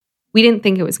We didn't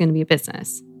think it was going to be a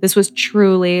business. This was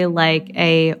truly like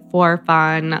a for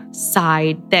fun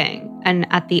side thing. And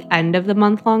at the end of the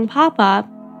month-long pop-up,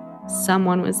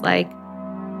 someone was like,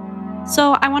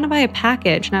 so I want to buy a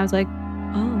package. And I was like,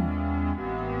 oh.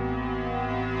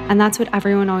 And that's what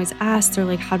everyone always asks. They're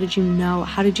like, how did you know?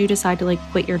 How did you decide to like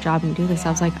quit your job and do this?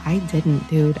 I was like, I didn't,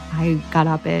 dude. I got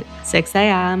up at 6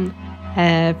 a.m.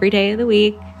 every day of the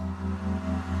week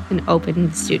and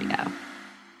opened the studio.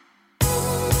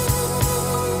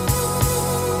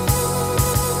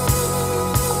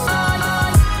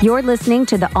 You're listening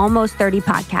to the Almost 30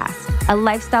 podcast, a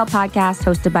lifestyle podcast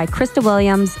hosted by Krista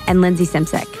Williams and Lindsay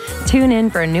Simsick. Tune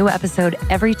in for a new episode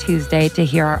every Tuesday to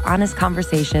hear our honest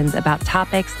conversations about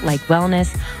topics like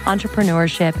wellness,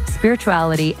 entrepreneurship,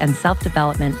 spirituality, and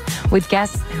self-development with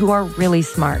guests who are really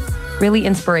smart, really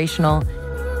inspirational,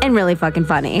 and really fucking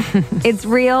funny. It's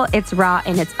real, it's raw,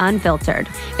 and it's unfiltered.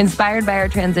 Inspired by our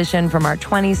transition from our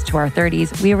 20s to our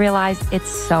 30s, we realized it's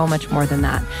so much more than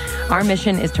that. Our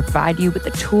mission is to provide you with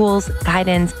the tools,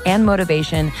 guidance, and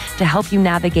motivation to help you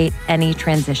navigate any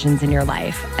transitions in your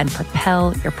life and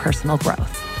propel your personal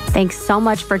growth. Thanks so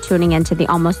much for tuning into the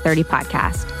Almost 30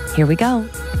 podcast. Here we go.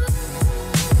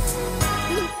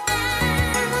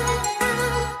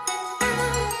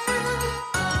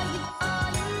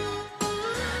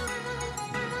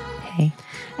 Hey,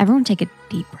 everyone take a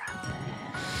deep breath.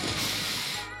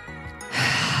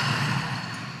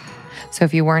 So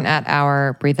if you weren't at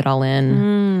our Breathe It All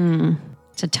In.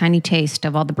 It's a tiny taste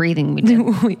of all the breathing we did.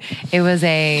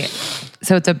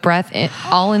 It's a breath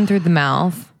all in through the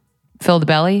mouth, fill the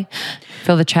belly,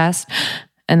 fill the chest,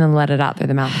 and then let it out through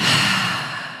the mouth.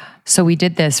 So we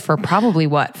did this for probably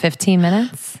 15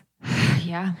 minutes?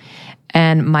 Yeah.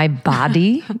 And my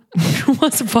body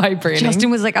was vibrating. Justin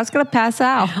was like, I was going to pass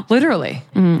out. Literally.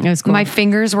 It was cool. My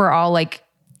fingers were all like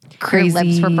crazy. Your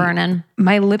lips were burning.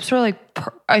 My lips were like,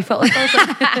 I felt like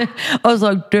I was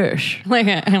like this.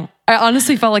 I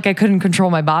honestly felt like I couldn't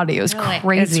control my body. It was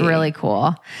crazy. It's really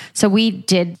cool. So we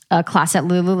did a class at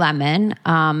Lululemon,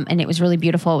 and it was really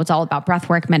beautiful. It was all about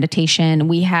breathwork, meditation.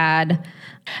 We had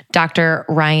Dr.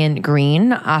 Ryan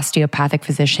Green, osteopathic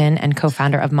physician and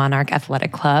co-founder of Monarch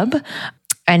Athletic Club.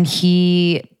 And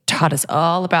he taught us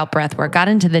all about breath work, got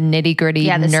into the nitty gritty,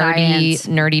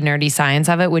 nerdy science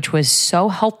of it, which was so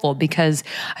helpful because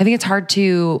I think it's hard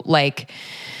to like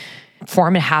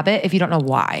form a habit if you don't know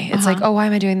why. It's like, oh, why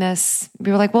am I doing this?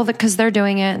 People are like, well, because they're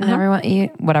doing it and everyone,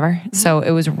 whatever. So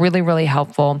it was really, really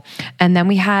helpful. And then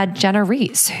we had Jenna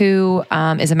Reese, who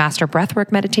is a master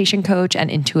breathwork meditation coach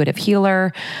and intuitive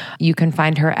healer. You can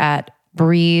find her at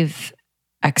Breathe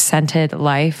Accented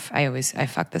Life. I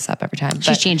fuck this up every time.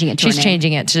 She's changing it to her name. She's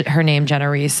changing it to her name, Jenna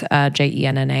Reese,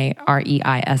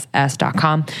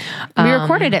 JennaReiss.com. We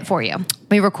recorded it for you.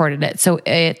 We recorded it. So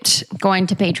going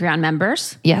to Patreon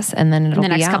members. Yes. And then it'll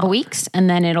in the next couple weeks. And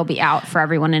then it'll be out for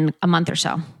everyone in a month or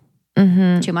so.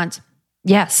 2 months.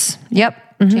 Yes.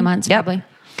 Yep. 2 months, probably.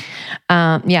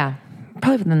 Yeah.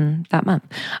 Probably within that month.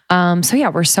 So yeah,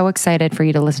 we're so excited for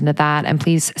you to listen to that. And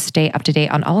please stay up to date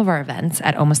on all of our events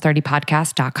at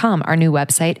almost30podcast.com. Our new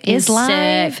website is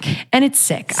live. And it's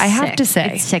sick. I have to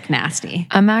say. It's sick nasty.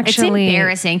 It's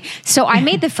embarrassing. So I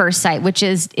made the first site, which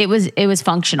is, it was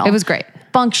functional. It was great.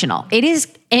 Functional. It is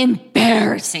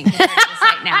embarrassing to the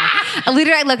site now.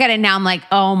 Literally, I look at it now, I'm like,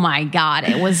 oh my God,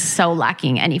 it was so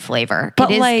lacking any flavor.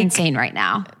 But it is insane right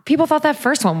now. People thought that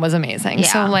first one was amazing. Yeah.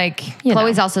 So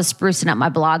Chloe's also sprucing up my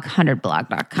blog,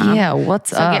 100blog.com. Yeah,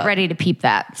 what's up? So get ready to peep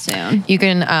that soon. You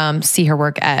can see her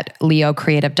work at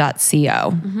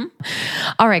leocreative.co.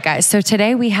 All right, guys. So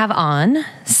today we have on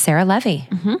Sarah Levy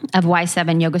of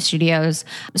Y7 Yoga Studios.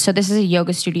 So this is a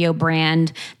yoga studio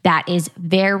brand that is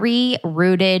very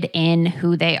rooted in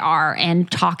who they are.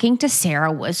 And talking to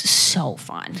Sarah was so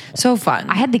fun. So fun.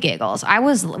 I had the giggles.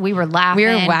 We were laughing.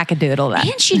 We were wackadoodle that.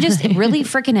 And she just really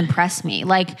freaking impressed me.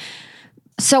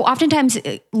 So oftentimes,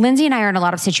 Lindsay and I are in a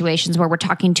lot of situations where we're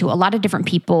talking to a lot of different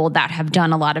people that have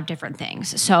done a lot of different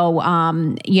things. So,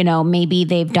 maybe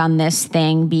they've done this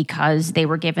thing because they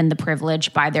were given the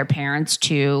privilege by their parents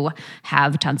to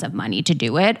have tons of money to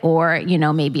do it, or,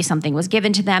 maybe something was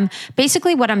given to them.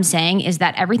 Basically, what I'm saying is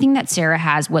that everything that Sarah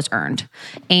has was earned.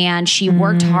 And she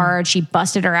worked hard. She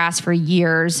busted her ass for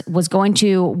years, was going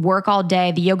to work all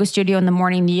day, the yoga studio in the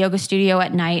morning, the yoga studio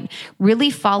at night,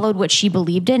 really followed what she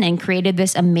believed in and created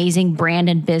this amazing brand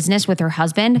and business with her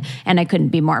husband, and I couldn't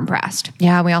be more impressed.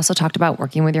 Yeah, we also talked about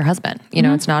working with your husband. You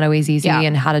know, it's not always easy,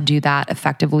 and how to do that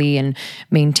effectively and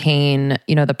maintain,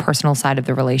 you know, the personal side of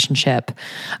the relationship.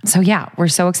 So yeah, we're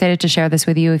so excited to share this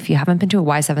with you. If you haven't been to a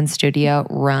Y7 studio,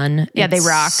 run. Yeah, they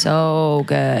rock. So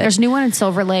good. There's a new one in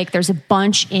Silver Lake. There's a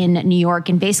bunch in New York.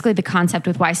 And basically the concept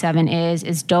with Y7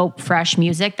 is dope, fresh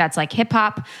music. That's like hip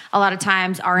hop, a lot of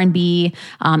times R&B.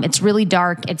 It's really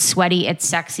dark, it's sweaty, it's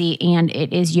sexy, and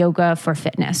it is yoga for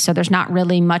fitness. So there's not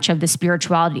really much of the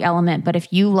spirituality element. But if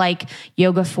you like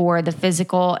yoga for the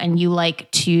physical and you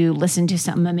like to listen to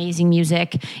some amazing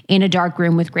music in a dark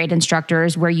room with great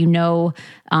instructors where you know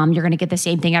you're going to get the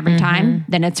same thing every time,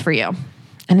 then it's for you.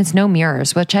 And it's no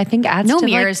mirrors, which I think adds to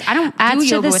mirrors. Like, I don't adds do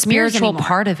to yoga the with mirrors spiritual anymore.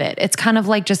 part of it. It's kind of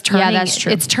like just turning. Yeah, that's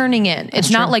true. It's turning in. It's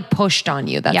not like pushed on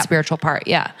you. That spiritual part.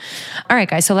 Yeah. All right,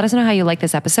 guys. So let us know how you like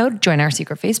this episode. Join our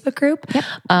secret Facebook group. Yep.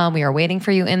 We are waiting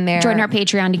for you in there. Join our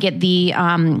Patreon to get the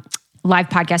live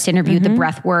podcast interview, the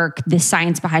breath work, the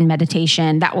science behind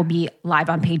meditation. That will be live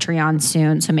on Patreon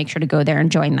soon. So make sure to go there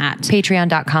and join that.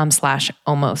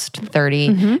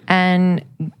 Patreon.com/almost30 and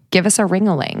give us a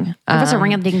ring-a-ling. Give us a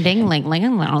ring-a-ding-ding-ling.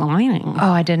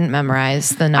 Oh, I didn't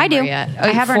memorize the number I do. yet. I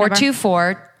have our number.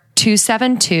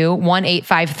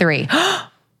 424-272-1853.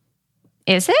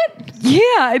 Is it? Yeah,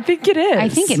 I think it is. I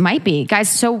think it might be. Guys,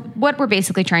 so what we're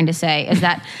basically trying to say is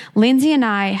that Lindsay and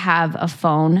I have a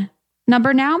phone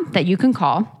number now that you can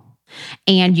call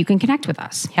and you can connect with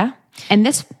us. Yeah. And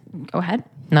this, go ahead.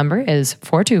 Number is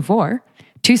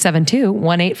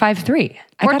 424-272-1853.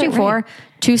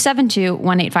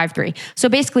 424-272-1853. So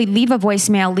basically leave a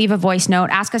voicemail, leave a voice note,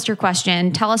 ask us your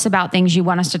question, tell us about things you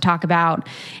want us to talk about,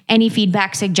 any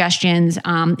feedback, suggestions.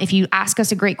 If you ask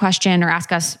us a great question or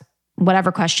ask us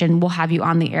whatever question, we'll have you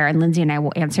on the air and Lindsay and I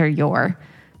will answer your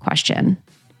question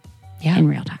in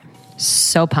real time.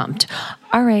 So pumped.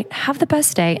 All right. Have the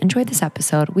best day. Enjoy this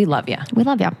episode. We love you. We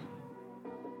love you.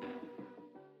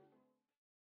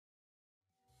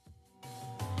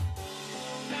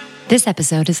 This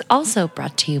episode is also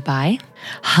brought to you by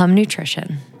Hum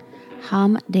Nutrition.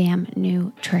 Hum Damn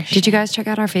Nutrition. Did you guys check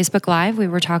out our Facebook Live? We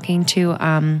were talking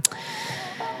to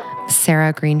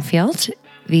Sarah Greenfield,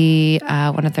 the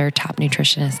one of their top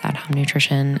nutritionists at Hum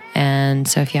Nutrition. And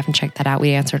so if you haven't checked that out,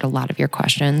 we answered a lot of your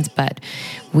questions, but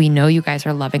we know you guys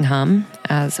are loving Hum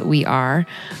as we are.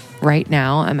 Right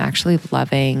now, I'm actually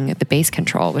loving the Base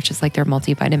Control, which is like their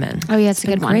multivitamin. Oh, yeah, it's a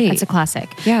good one. It's a classic.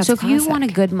 Yeah, so if you want a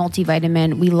good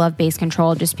multivitamin, we love Base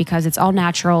Control just because it's all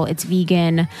natural, it's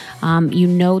vegan. You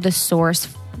know the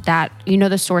sources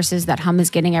that Hum is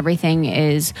getting everything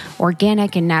is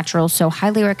organic and natural. So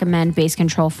highly recommend Base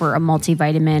Control for a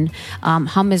multivitamin.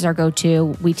 Hum is our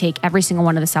go-to. We take every single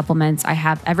one of the supplements. I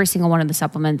have every single one of the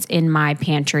supplements in my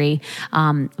pantry.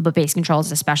 But Base Control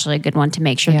is especially a good one to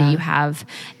make sure that you have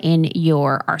in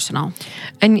your arsenal.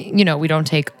 And, you know, we don't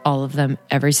take all of them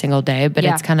every single day, but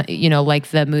it's kind of, you know, like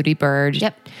the Moody Bird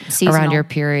Seasonal. around your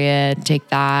period. Take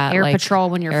that. Air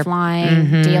Patrol when you're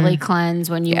flying. Daily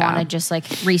Cleanse when you want to just like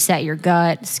reset your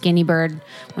gut. Skinny Bird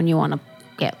when you want to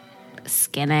get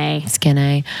skinny.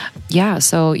 Yeah,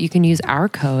 so you can use our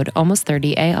code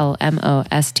almost30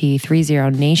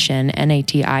 ALMOST30 Nation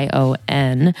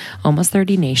NATION almost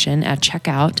 30 Nation at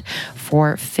checkout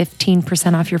for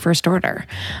 15% off your first order.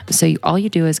 So all you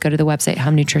do is go to the website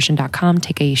humnutrition.com,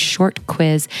 take a short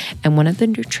quiz, and one of the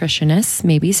nutritionists,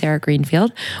 maybe Sarah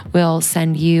Greenfield, will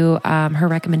send you her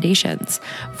recommendations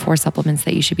for supplements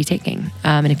that you should be taking.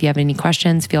 And if you have any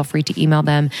questions, feel free to email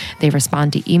them. They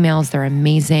respond to emails. They're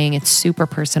amazing. It's super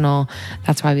personal.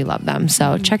 That's why we love them.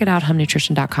 So check it out,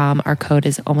 humnutrition.com. Our code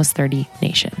is almost 30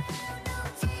 Nation.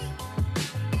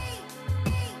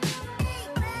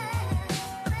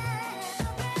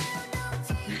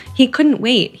 He couldn't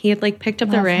wait. He had like picked up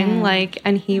the ring,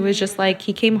 and he was just like,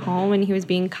 he came home and he was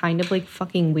being kind of like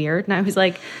fucking weird. And I was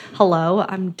like, hello,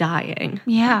 I'm dying.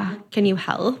 Yeah. Can you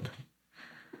help?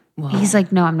 Whoa. He's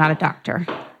like, no, I'm not a doctor.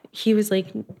 He was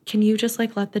like, can you just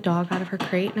like let the dog out of her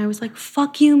crate? And I was like,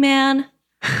 fuck you, man.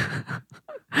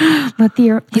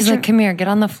 He's like, come here, get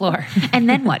on the floor. And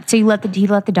then what? So he let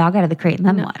the dog out of the crate, and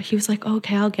then what? He was like,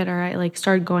 okay, I'll get her. I like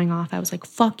started going off. I was like,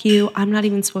 fuck you. I'm not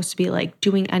even supposed to be like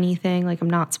doing anything. Like I'm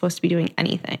not supposed to be doing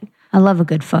anything. I love a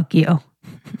good fuck you.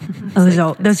 Those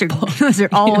are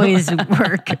always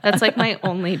work. That's like my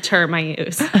only term I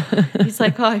use. He's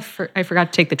like, oh, I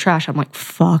forgot to take the trash. I'm like,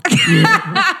 fuck you.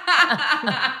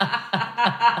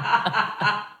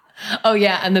 Oh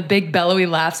yeah, and the big bellowy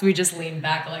laughs, we just lean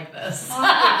back like this.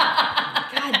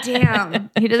 God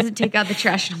damn. He doesn't take out the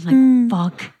trash and I'm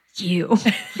like, fuck you.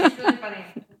 It's really funny.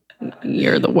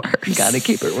 You're the worst. Gotta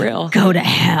keep it real. Go to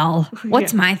hell.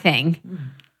 What's my thing?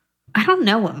 I don't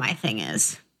know what my thing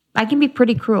is. I can be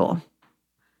pretty cruel.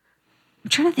 I'm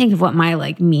trying to think of what my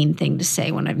like mean thing to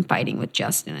say when I'm fighting with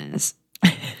Justin is.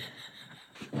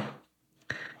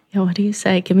 Yeah, what do you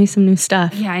say? Give me some new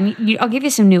stuff. Yeah, I'll give you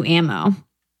some new ammo.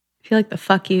 I feel like the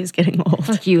fuck you is getting old.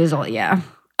 Fuck you is old, yeah.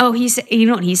 Oh, you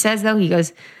know what he says though? He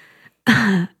goes,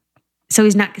 so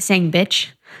he's not saying bitch.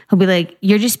 He'll be like,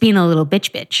 you're just being a little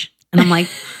bitch. And I'm like,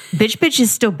 bitch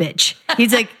is still bitch.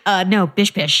 He's like, no,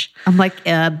 bish. I'm like,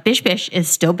 bish is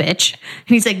still bitch. And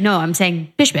he's like, no, I'm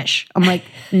saying bish. I'm like,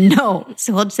 no.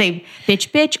 So he'll say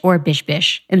bitch or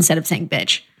bish instead of saying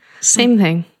bitch. Same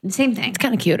thing. Same thing. It's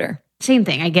kind of cuter. Same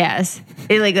thing, I guess.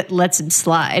 It like lets him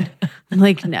slide. I'm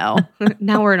like, no.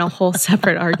 Now we're in a whole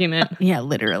separate argument. Yeah,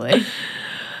 literally.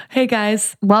 Hey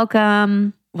guys,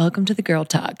 Welcome welcome to the Girl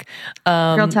Talk.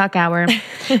 Girl Talk Hour.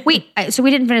 Wait, so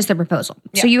we didn't finish the proposal.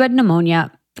 Yeah. So you had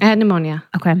pneumonia. I had pneumonia.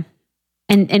 Okay.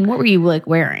 And what were you like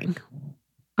wearing?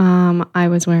 I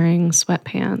was wearing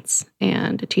sweatpants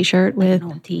and a t-shirt with,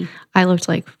 I looked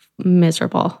like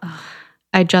miserable. Oh.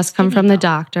 I'd just come from the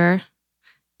doctor.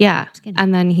 Yeah.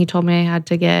 And then he told me I had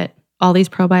to get all these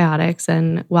probiotics.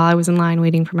 And while I was in line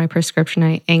waiting for my prescription,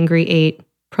 I angry ate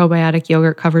probiotic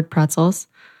yogurt covered pretzels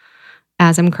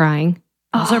as I'm crying.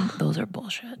 Those are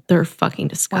bullshit. They're fucking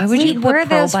disgusting. Why would you Where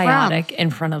put are those probiotic in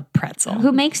front of pretzel?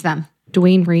 Who makes them?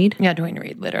 Dwayne Reed. Yeah, Dwayne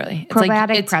Reed, literally. It's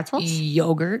probiotic pretzels?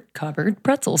 Yogurt covered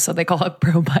pretzels, so they call it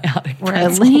probiotic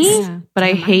pretzels. Really? Yeah, but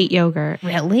I hate yogurt.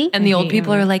 Really? And the old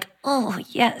people are like, oh,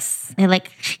 yes. They're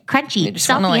like crunchy,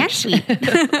 salty, and sweet.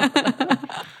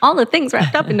 All the things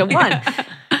wrapped up into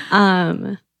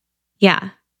one. Yeah.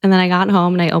 And then I got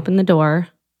home and I opened the door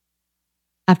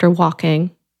after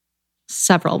walking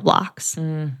several blocks,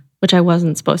 which I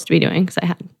wasn't supposed to be doing because I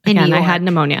had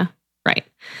pneumonia. Right.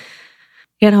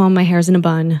 Get home, my hair's in a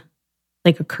bun,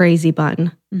 like a crazy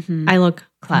bun. Mm-hmm. I look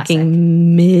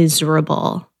fucking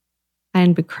miserable. I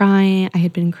had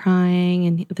been crying.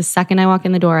 And the second I walk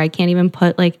in the door, I can't even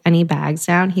put like any bags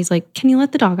down. He's like, can you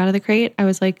let the dog out of the crate? I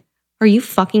was like, are you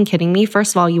fucking kidding me?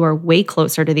 First of all, you are way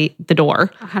closer to the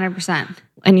door. 100%.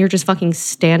 And you're just fucking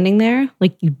standing there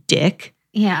like you dick.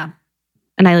 Yeah.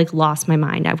 And I like lost my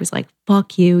mind. I was like,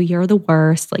 fuck you. You're the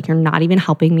worst. Like, you're not even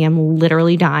helping me. I'm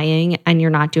literally dying and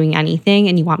you're not doing anything.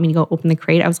 And you want me to go open the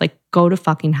crate? I was like, go to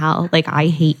fucking hell. Like, I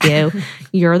hate you.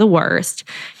 You're the worst.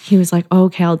 He was like, oh,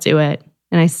 okay, I'll do it.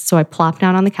 And so I plopped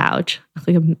down on the couch,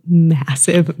 like a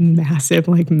massive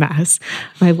like mess.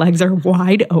 My legs are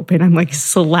wide open. I'm like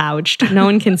slouched. No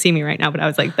one can see me right now, but I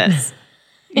was like this.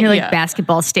 You're like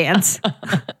basketball stance.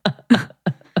 I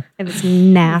had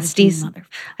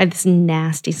this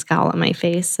nasty scowl on my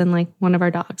face, and like one of our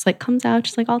dogs like comes out.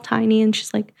 She's like all tiny, and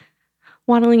she's like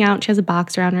waddling out. She has a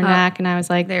box around her neck, and I was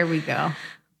like, "There we go."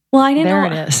 Well, I didn't know.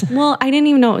 It is. Well, I didn't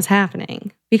even know what was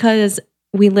happening because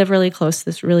we live really close to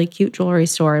this really cute jewelry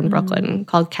store in Brooklyn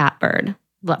called Catbird.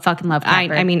 Fucking love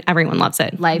Catbird. I mean, everyone loves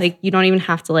it. Like you don't even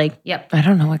have to like. Yep. I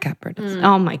don't know what Catbird is.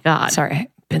 Oh my god. Sorry.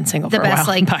 Been single the for best,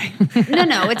 a while. Like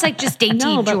no, it's like just dainty.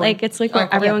 No, but jewelry. like it's like where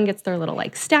everyone gets their little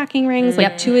like stacking rings.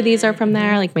 Like 2 of these are from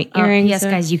there. Like my earrings. Yes,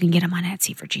 guys, you can get them on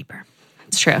Etsy for cheaper.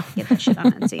 It's true. Get that shit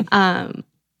on Etsy.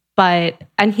 But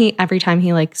he every time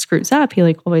he like screws up, he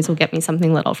like always will get me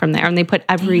something little from there, and they put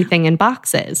everything in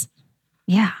boxes.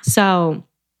 Yeah. So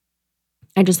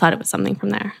I just thought it was something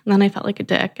from there, and then I felt like a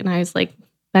dick, and I was like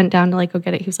bent down to like go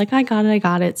get it. He was like, I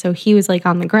got it. So he was like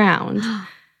on the ground.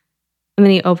 And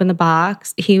then he opened the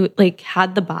box. He like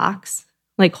had the box,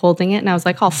 like holding it. And I was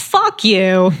like, oh, fuck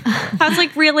you. I was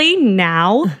like, really?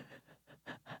 Now?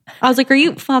 I was like,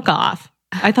 fuck off.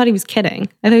 I thought he was kidding.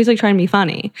 I thought he was like trying to be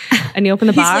funny. And he opened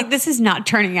the box. He's like, this is not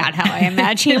turning out how I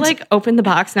imagined. He like opened the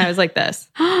box and I was like this.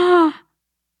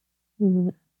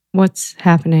 What's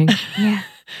happening? Yeah.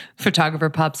 Photographer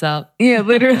pops out. Yeah,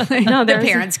 literally. No, their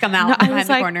parents come out behind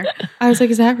the corner. I was like,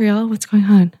 is that real? What's going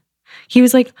on? He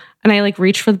was like, and I like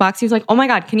reached for the box. He was like, oh my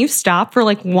God, can you stop for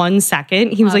like 1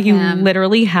 second? He was like, you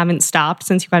literally haven't stopped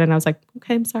since you got it. And I was like,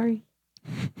 okay, I'm sorry.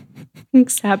 He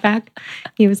sat back.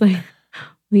 He was like,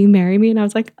 will you marry me? And I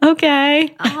was like,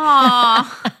 okay.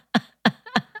 Aww.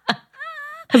 I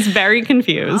was very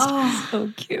confused. Oh,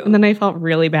 so cute. And then I felt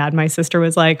really bad. My sister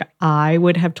was like, I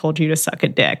would have told you to suck a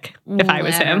dick if I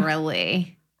was him.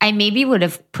 Really? I maybe would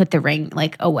have put the ring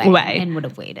like away. And would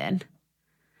have waited.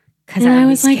 Because I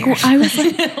was like,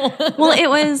 well, it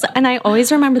was, and I always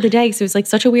remember the day because it was like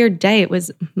such a weird day. It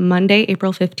was Monday,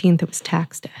 April 15th. It was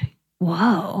tax day.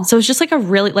 Whoa. So it's just like a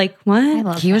really like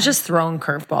what? He was just throwing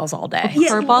curveballs all day.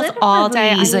 Curveballs all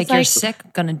day. He's like, you're sick,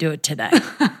 gonna do it today.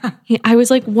 I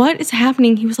was like, what is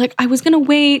happening? He was like, I was gonna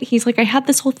wait. He's like, I had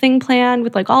this whole thing planned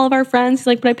with like all of our friends. He's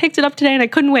like, but I picked it up today and I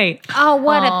couldn't wait. Oh,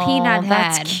 what a peanut head.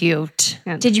 That's cute.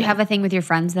 Did you have a thing with your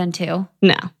friends then too?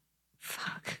 No.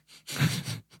 Fuck.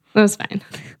 That was fine.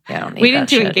 Yeah, I don't need we didn't that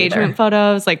do shit engagement either.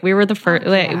 photos. Like we were the first.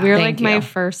 Like, we were Thank like my you.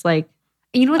 first like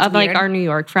You know what's of weird? like our New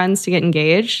York friends to get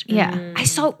engaged. Yeah. I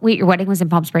saw, wait, your wedding was in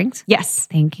Palm Springs? Yes.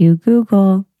 Thank you,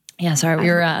 Google. Yeah, sorry, we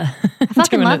were I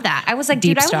fucking doing love a that. I was like,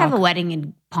 dude, deep I would have stalk. a wedding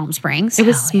in Palm Springs. It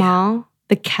was small.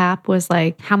 The cap was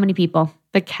like How many people?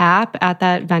 the cap at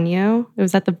that venue. It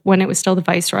was at the when it was still the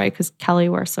Viceroy because Kelly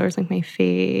Wearstler is like my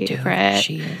favorite.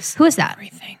 She is Who is that?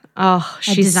 everything. Oh,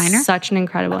 she's designer? such an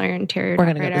incredible interior We're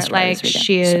gonna go decorator. this Friday Like this weekend.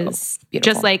 she So is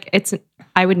beautiful. just like it's.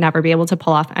 I would never be able to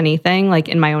pull off anything like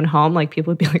in my own home. Like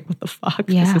people would be like, "What the fuck?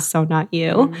 Yeah. This is so not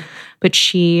you." But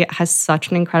she has such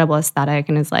an incredible aesthetic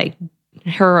and is like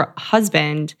her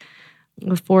husband.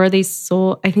 Before they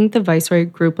sold, I think the Viceroy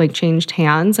group like changed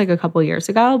hands like a couple of years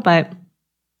ago, but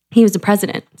he was the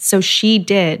president. So she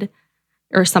did,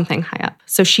 or something high up.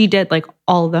 So she did like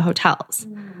all the hotels,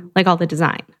 like all the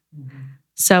design.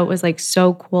 So it was like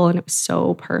so cool and it was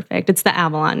so perfect. It's the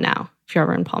Avalon now, if you're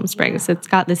ever in Palm Springs. It's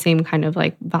got the same kind of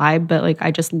like vibe, but like I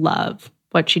just love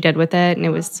what she did with it. And it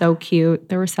was so cute.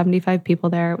 There were 75 people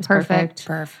there. It was perfect.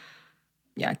 Perf.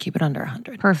 Yeah, keep it under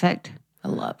 100. Perfect. I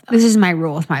love that. This is my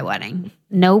rule with my wedding.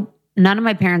 Nope. None of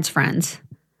my parents' friends.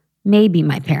 Maybe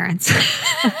my parents.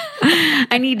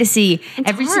 I need to see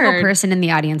every single hard. person in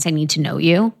the audience. I need to know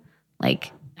you.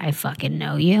 Like, I fucking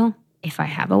know you if I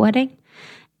have a wedding.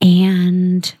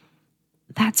 And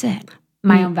that's it.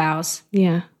 My own vows.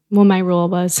 Yeah. Well, my rule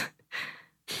was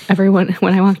everyone,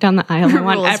 when I walked down the aisle, I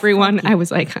want Rule is everyone, I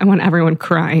was like, I want everyone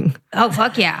crying. Oh,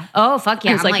 fuck yeah. Oh, fuck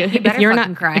yeah. I was I'm like, you better if you're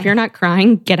fucking not cry. if you're not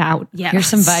crying, get out. yeah. Here's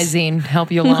some Visine.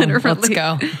 Help you along. Let's Literally.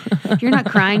 go. If you're not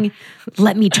crying,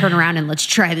 let me turn around and let's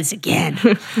try this again.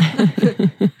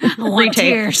 I want Retake.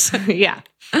 tears. Yeah.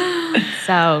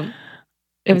 So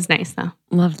it was nice though.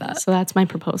 Love that. So that's my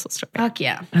proposal story. Fuck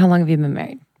yeah. How long have you been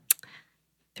married?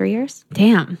 3 years?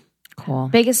 Damn. Cool.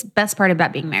 Best part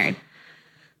about being married.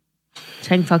 So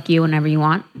I can fuck you whenever you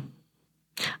want.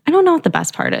 I don't know what the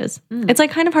best part is. It's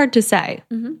like kind of hard to say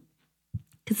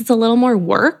because it's a little more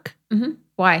work.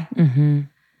 Why? Mm-hmm.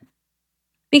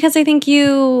 Because I think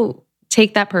you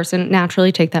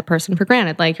naturally take that person for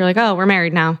granted. Like you're like, oh, we're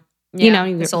married now. Yeah, You know,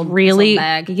 you this get old really,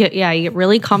 bag. you get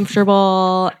really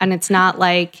comfortable, and it's not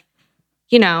like,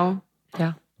 you know,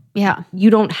 Yeah. you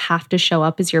don't have to show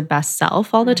up as your best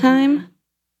self all the time.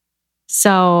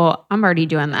 So I'm already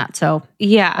doing that. So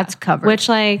yeah, That's covered. Which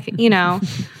like, you know,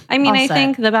 I mean, All I set.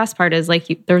 think the best part is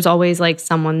like there's always like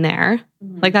someone there.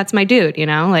 Like that's my dude, you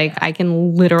know? Like I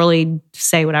can literally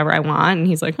say whatever I want and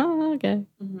he's like, "Oh, okay."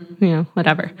 You know,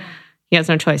 whatever. He has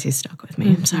no choice. He's stuck with me.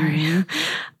 I'm sorry.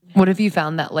 What have you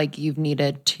found that like you've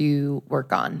needed to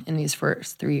work on in these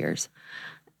first 3 years?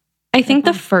 I think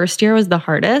the first year was the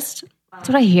hardest. that's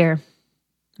what I hear.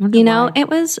 You know, it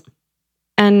was,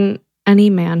 and any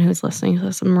man who's listening to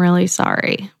this, I'm really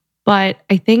sorry. But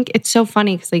I think it's so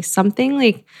funny because like something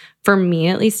like, for me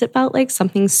at least, it felt like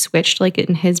something switched like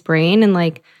in his brain, and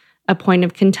like a point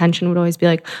of contention would always be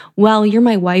like, well, you're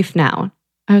my wife now.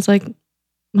 I was like,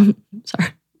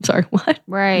 sorry, what?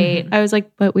 Right. I was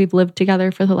like, but we've lived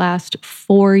together for the last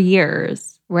 4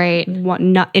 years. Right.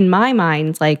 Not, in my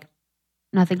mind, like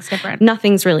Nothing's different.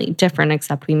 nothing's really different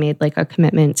except we made like a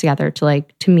commitment together to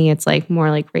like, to me, it's like more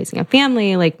like raising a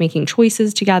family, like making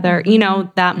choices together, you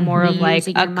know, that more of like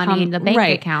Using your money in the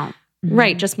bank account.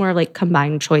 Right. Just more like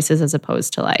combined choices as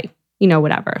opposed to like, you know,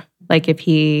 whatever. Like if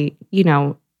he, you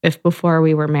know, if before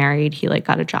we were married, he like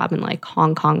got a job in like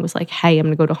Hong Kong, was like, hey, I'm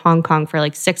going to go to Hong Kong for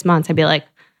like 6 months. I'd be like,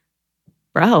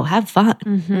 bro, have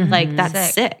fun. Like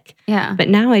that's sick. Yeah. But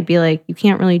now I'd be like, you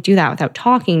can't really do that without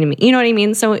talking to me. You know what I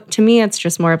mean? So to me, it's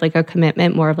just more of like a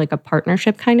commitment, more of like a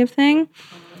partnership kind of thing.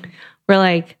 Where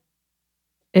like,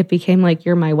 it became like,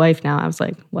 you're my wife now. I was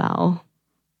like, well,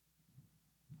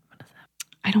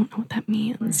 I don't know what that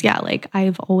means. Yeah, like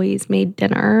I've always made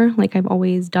dinner. Like I've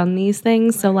always done these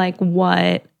things. So like,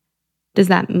 what does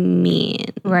that mean?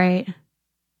 Right.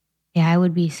 Yeah, I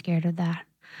would be scared of that.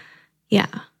 Yeah.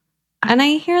 And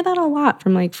I hear that a lot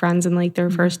from like friends in like their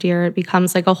first year. It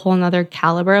becomes like a whole nother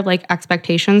caliber of like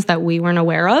expectations that we weren't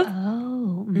aware of.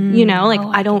 Oh. You know, like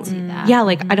I can don't, see that. yeah,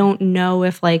 like I don't know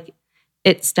if like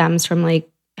it stems from like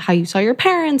how you saw your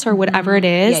parents or whatever it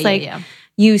is. Yeah, like yeah.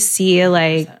 you see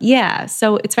like, yeah.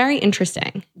 So it's very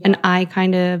interesting. And I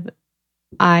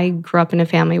grew up in a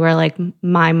family where like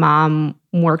my mom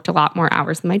worked a lot more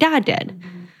hours than my dad did.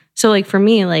 So like for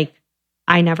me, like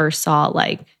I never saw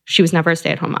like, she was never a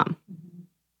stay-at-home mom.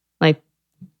 Like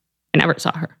I never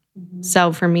saw her.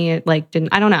 So for me, it like didn't,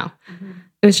 I don't know.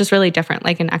 It was just really different,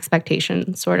 like an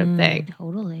expectation sort of thing.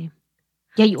 Totally.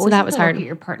 Yeah, you always that have was to look hard. at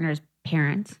your partner's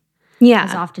parents.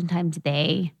 Because Yeah. oftentimes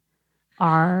they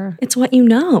are. It's what you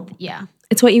know. Yeah.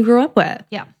 It's what you grew up with.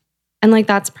 Yeah. And like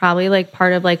that's probably like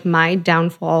part of like my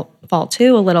downfall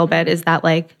too a little bit is that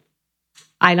like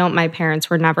my parents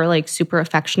were never like super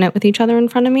affectionate with each other in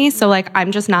front of me. So like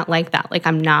I'm just not like that. Like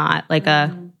I'm not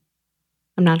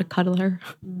a cuddler.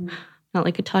 Not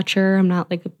like a toucher. I'm not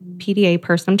like a PDA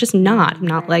person. I'm just not. I'm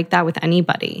not like that with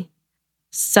anybody.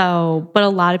 So, but a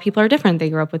lot of people are different. They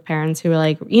grew up with parents who are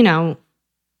like, you know.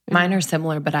 Mine are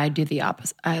similar, but I do the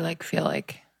opposite. I like feel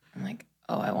like I'm like,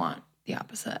 oh, I want the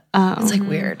opposite. Oh. It's like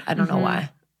weird. I don't know why.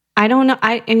 I don't know.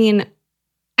 I mean,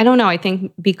 I don't know. I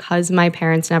think because my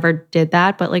parents never did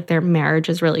that, but like their marriage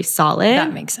is really solid.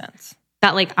 That makes sense.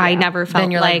 That like I never felt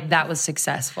Then you're like that was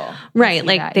successful. right.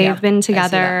 Like that. they've Yeah. been I see that.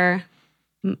 together.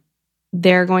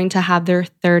 They're going to have their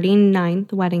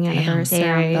 39th wedding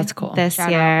anniversary that's cool. this Shout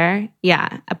year.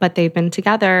 Yeah. But they've been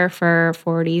together for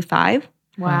 45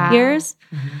 Wow. years.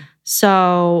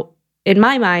 So in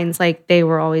my mind, like they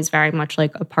were always very much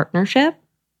like a partnership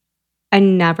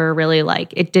and never really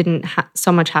like, it didn't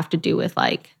so much have to do with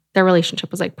like their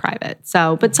relationship was like private.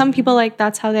 So, but some people like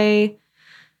that's how they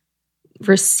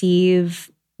receive,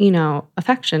 you know,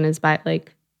 affection is by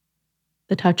like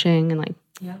the touching and like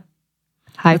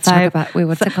high Let's talk five. about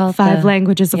what's it called? Five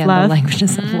languages of love. The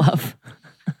languages of love.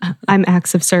 I'm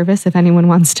acts of service if anyone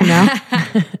wants to know.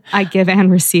 I give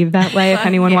and receive that way if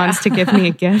anyone wants to give me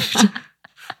a gift.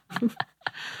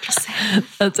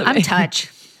 That's I'm amazing.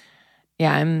 touch.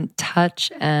 Yeah, I'm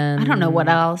touch and I don't know what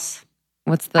else.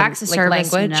 What's the Acts of like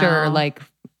service, language no. or like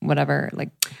whatever like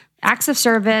Acts of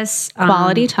service,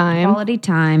 Quality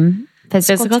time.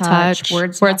 physical touch,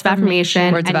 words of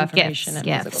affirmation, words of and affirmation gifts. and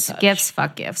physical Gifts. touch. Gifts.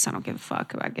 Fuck gifts. I don't give a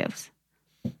fuck about gifts.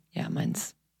 Yeah,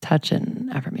 mine's touch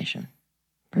and affirmation.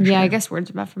 Yeah, I guess words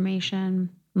of affirmation,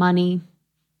 money,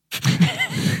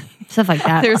 stuff like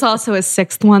that. There's also a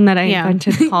sixth one that I Yeah.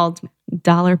 invented called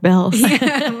dollar bills.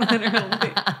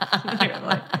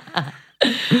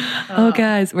 Oh,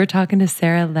 guys, we're talking to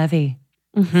Sarah Levy.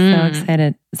 So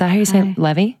excited. Is that how you say it?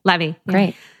 Levy? Levy.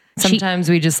 Great. Sometimes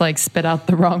we just like spit out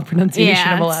the wrong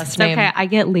pronunciation of a last It's name. okay. I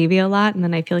get Levy a lot and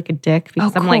then I feel like a dick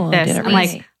because I'm cool. like this. Get it I'm right.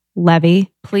 like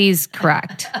Levy. Please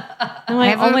correct. No,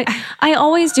 I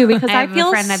always do because I I, have feel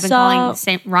a friend I've been so, calling the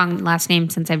same wrong last name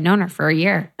since I've known her for a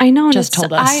year. I know. and Just it's-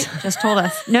 told us. Just told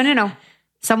us. No.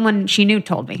 Someone she knew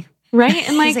told me. Right?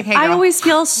 And like, like, "Hey, I girl." always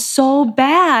feel so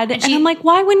bad. And she- I'm like,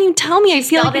 why wouldn't you tell me? I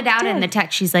feel Spelled like it out in the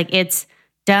text. She's like, it's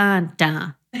dun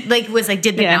dun. Like was like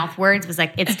did the Yeah. mouth words was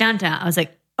like it's dun dun. I was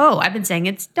like, oh, I've been saying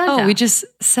it's dun dun. Oh, we just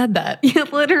said that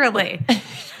literally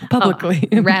publicly.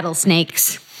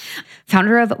 rattlesnakes.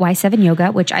 Founder of Y7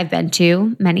 Yoga, which I've been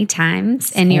to many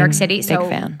times in New York City. Big So,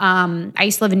 fan. I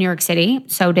used to live in New York City.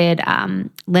 So did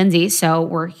Lindsay. So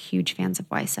we're huge fans of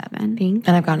Y7. Thank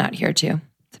And I've gone out here too.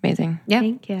 It's amazing. Yeah.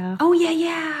 Thank you. Oh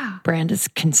yeah. Brand is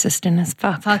consistent as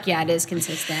fuck. Fuck yeah, it is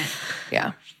consistent.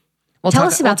 Yeah. Tell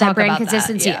us about that brand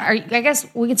consistency. Yeah. I guess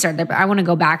we could start there, but I want to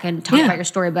go back and talk about your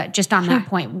story. But just on that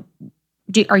point,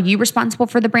 are you responsible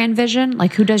for the brand vision?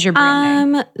 Like, who does your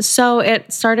branding? So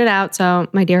it started out. So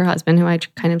my dear husband, who I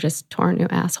kind of just tore a new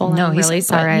asshole. No, I'm he's- really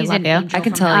sorry. I he's love an you. angel I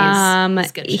can from tell hell.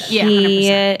 he's good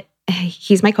shit.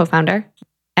 He's my co-founder,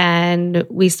 and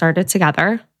we started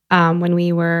together when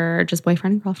we were just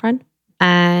boyfriend and girlfriend.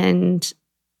 And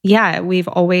yeah, we've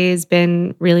always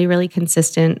been really, really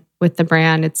consistent with the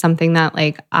brand. It's something that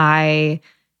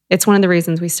it's one of the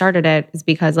reasons we started it is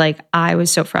because like I was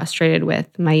so frustrated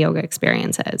with my yoga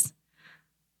experiences.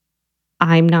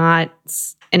 I'm not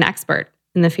an expert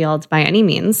in the field by any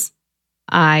means.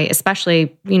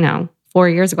 Especially, 4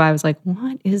 years ago, I was like,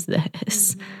 what is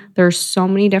this? There's so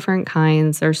many different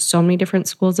kinds. There's so many different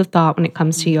schools of thought when it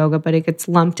comes to yoga, but it gets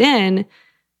lumped in,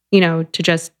 to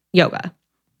just yoga.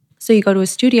 So you go to a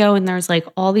studio and there's like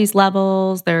all these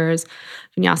levels. There's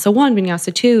Vinyasa 1,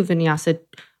 Vinyasa 2, Vinyasa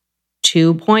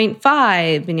 2.5,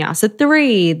 Vinyasa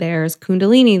 3. There's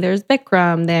Kundalini, there's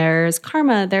Bikram, there's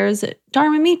Karma, there's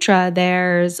Dharma Mitra,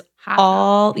 there's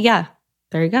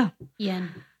there you go. Yeah.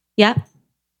 Yep.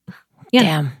 Yeah.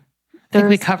 Damn. I think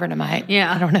we covered them. I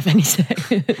don't have any say.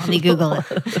 Let me Google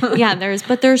it. Yeah,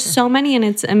 there's so many and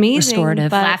it's amazing.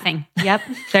 Restorative. but- Laughing. Yep.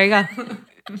 There you go.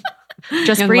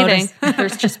 Just Young breathing. Lotus.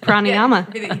 There's just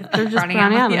pranayama. There's just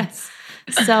pranayama. Yes.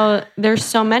 So there's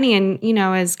so many. And,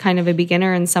 as kind of a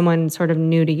beginner and someone sort of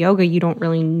new to yoga, you don't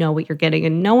really know what you're getting.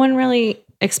 And no one really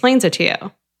explains it to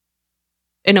you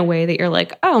in a way that you're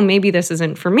like, oh, maybe this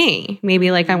isn't for me. Maybe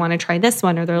like I want to try this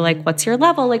one. Or they're like, what's your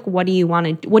level? Like, what do you want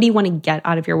to get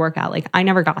out of your workout? Like, I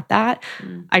never got that.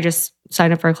 I just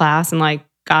signed up for a class and like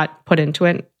got put into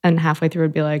it. And halfway through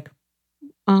would be like,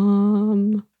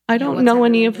 I don't know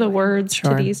any of the words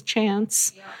to these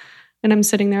chants. Yeah. And I'm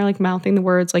sitting there like mouthing the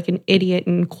words like an idiot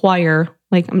in choir.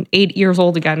 Like I'm 8 years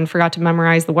old again and forgot to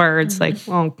memorize the words. Like,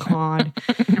 oh God.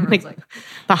 like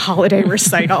the holiday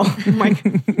recital. I'm like,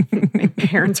 my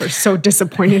parents are so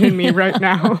disappointed in me right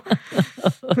now.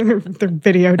 Their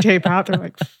videotape out. They're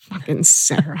like, fucking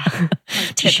Sarah.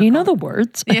 Does she know the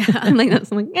words? Yeah. I'm like,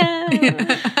 this. I'm like,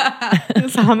 yeah.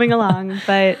 Just humming along.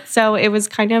 But so it was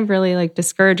kind of really like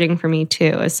discouraging for me too,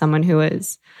 as someone who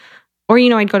is, or, you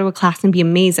know, I'd go to a class and be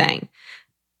amazing.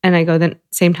 And I go the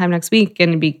same time next week and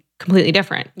it'd be completely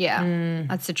different. Yeah,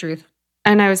 that's the truth.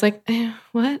 And I was like,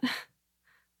 what?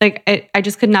 Like, I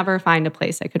just could never find a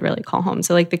place I could really call home.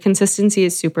 So like the consistency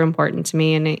is super important to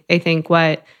me. And I think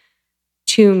what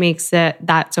too makes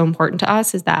that so important to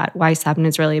us is that Y7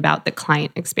 is really about the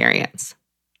client experience.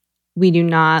 We do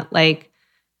not like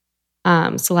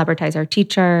celebritize our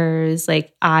teachers.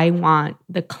 Like I want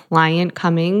the client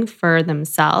coming for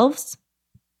themselves.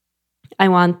 I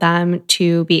want them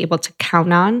to be able to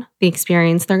count on the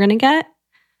experience they're going to get.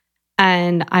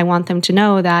 And I want them to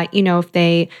know that, you know, if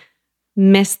they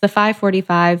miss the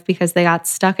 5:45 because they got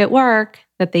stuck at work,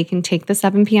 that they can take the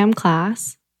 7 p.m.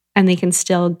 class and they can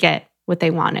still get what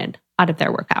they wanted out of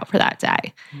their workout for that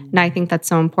day. And I think that's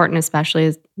so important, especially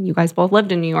as you guys both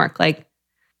lived in New York. Like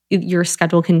your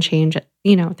schedule can change,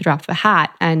 you know, throughout the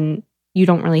hat. And you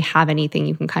don't really have anything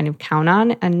you can kind of count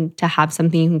on. And to have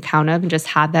something you can count on and just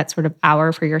have that sort of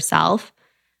hour for yourself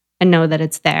and know that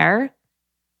it's there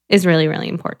is really, really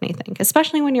important, I think,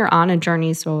 especially when you're on a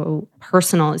journey so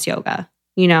personal as yoga,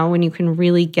 you know, when you can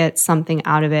really get something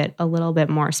out of it a little bit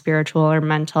more spiritual or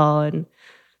mental and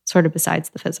sort of besides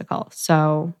the physical.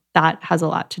 So that has a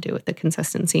lot to do with the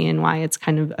consistency and why it's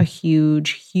kind of a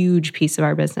huge, huge piece of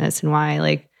our business and why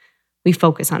like we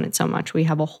focus on it so much. We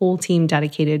have a whole team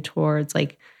dedicated towards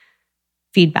like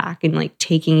feedback and like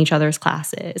taking each other's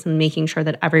classes and making sure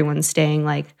that everyone's staying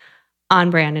like on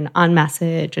brand and on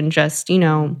message and just, you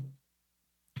know,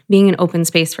 being an open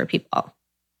space for people.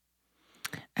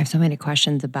 I have so many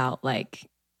questions about like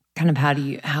kind of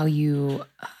how you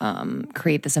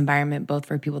create this environment both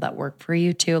for people that work for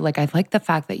you too. Like I like the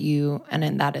fact that you,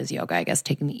 and that is yoga, I guess,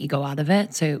 taking the ego out of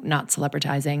it. So not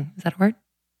celebritizing. Is that a word?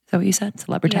 Is that what you said?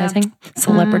 Celebritizing?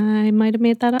 Yeah. I might have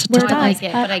made that up. I like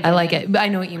it, but I like it. But I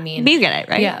know what you mean. You get it,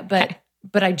 right? Yeah,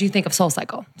 but I do think of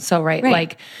SoulCycle. So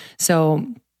like so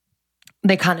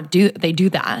they kind of do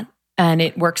that and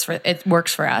it works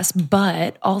for us,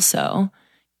 but also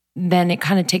then it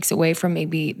kind of takes away from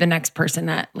maybe the next person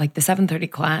at like the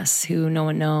 7:30 class who no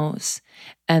one knows.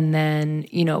 And then,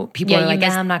 you know, people are like,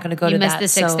 I'm not going to go to that. You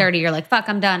missed the 6:30. You're like, fuck,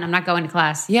 I'm done. I'm not going to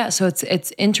class. Yeah. So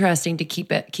it's interesting to keep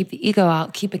the ego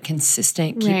out, keep it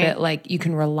consistent, keep it like you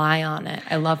can rely on it.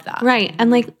 I love that. Right.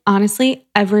 And like, honestly,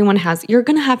 you're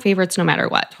going to have favorites no matter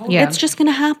what. Totally. Yeah. It's just going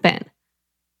to happen.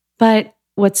 But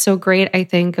what's so great, I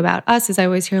think, about us is I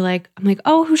always hear like, I'm like,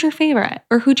 oh, who's your favorite?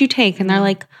 Or who'd you take? And they're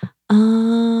like,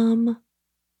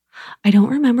 I don't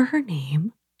remember her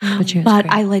name, but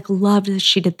I like loved that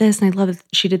she did this and I loved that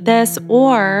she did this.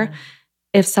 Or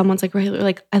if someone's like,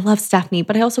 I love Stephanie,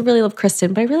 but I also really love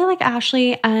Kristen, but I really like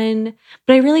Ashley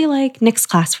but I really like Nick's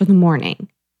class for the morning.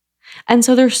 And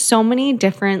so there's so many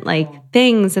different like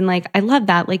things. And like, I love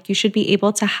that. Like you should be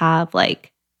able to have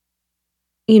like,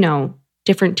 you know,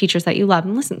 different teachers that you love.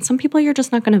 And listen, some people you're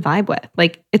just not going to vibe with.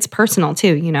 Like it's personal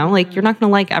too, you know, like you're not going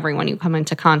to like everyone you come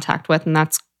into contact with and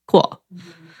that's cool.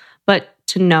 But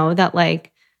to know that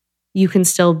like you can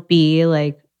still be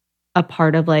like a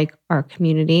part of like our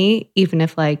community, even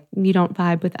if like you don't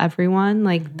vibe with everyone,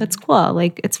 like that's cool.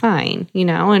 Like it's fine, you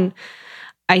know? And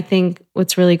I think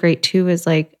what's really great too is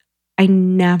like, I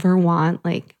never want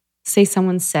like, say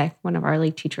someone's sick, one of our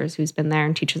like teachers who's been there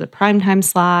and teaches a primetime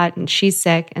slot and she's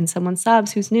sick and someone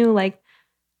subs who's new, like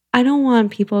I don't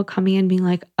want people coming in being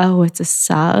like, oh, it's a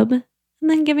sub. And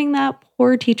then giving that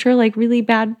poor teacher like really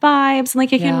bad vibes. And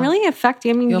like it can really affect you.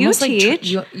 I mean, you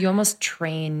teach. You almost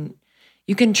train,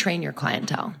 you can train your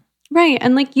clientele. Right.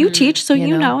 And like you teach, so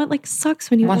you know it like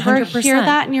sucks when you 100%. Hear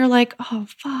that and you're like, oh,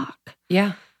 fuck.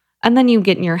 Yeah. And then you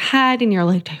get in your head and you're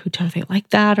like, do they like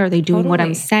that? Are they doing what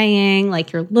I'm saying?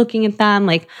 Like you're looking at them.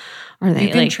 Like, are they You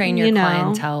can like, train your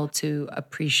clientele to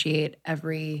appreciate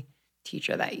every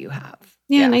teacher that you have.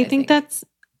 Yeah. And I think that's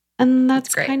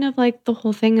kind of like the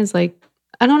whole thing is like,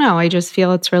 I don't know. I just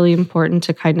feel it's really important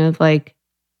to kind of like,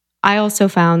 I also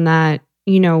found that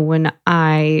when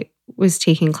I was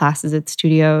taking classes at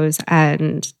studios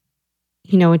and,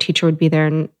 a teacher would be there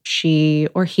and she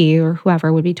or he or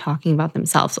whoever would be talking about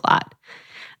themselves a lot.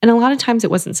 And a lot of times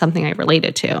it wasn't something I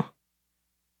related to.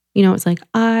 It's like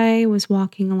I was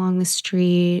walking along the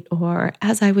street or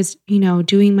as I was,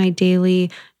 doing my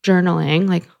daily journaling,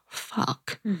 like,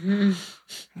 fuck. Yeah,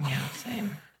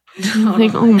 same.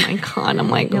 Like, oh my God. I'm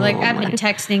like, you're like, I've been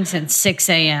texting since 6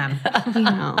 a.m.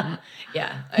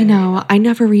 Yeah. I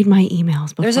never read my emails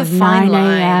before There's a fine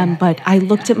 9 a.m., but I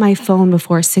looked at my phone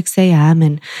before 6 a.m.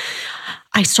 and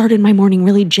I started my morning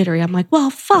really jittery. I'm like, well,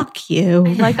 fuck you.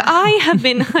 Like, I have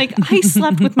been, like, I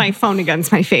slept with my phone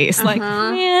against my face. Like,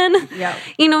 man. Yep.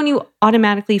 And you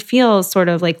automatically feel sort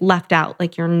of like left out,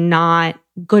 like you're not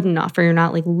good enough or you're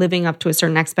not like living up to a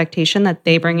certain expectation that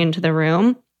they bring into the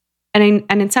room. And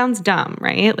it sounds dumb,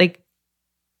 right? Like,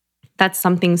 that's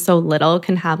something so little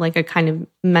can have like a kind of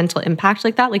mental impact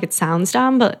like that. Like, it sounds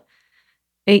dumb, but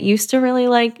it used to really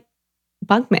like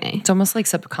bug me. It's almost like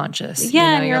subconscious.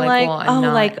 Yeah, and you're like, well,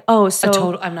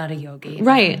 I'm not a yogi.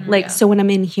 Right. Like, so when I'm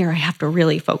in here, I have to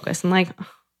really focus. And like,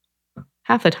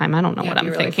 half the time, I don't know what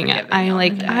I'm thinking.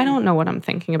 I don't know what I'm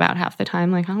thinking about half the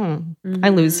time. Like, I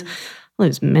lose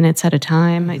minutes at a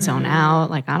time. I zone out.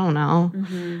 Like, I don't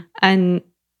know. And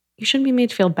you shouldn't be made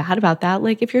to feel bad about that.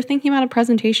 Like, if you're thinking about a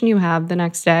presentation you have the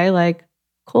next day, like,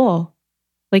 cool.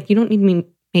 Like, you don't need to be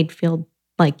made to feel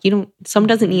like someone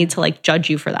doesn't need to like judge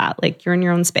you for that. Like, you're in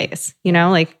your own space,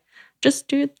 like, just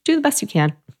do the best you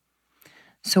can.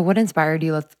 So what inspired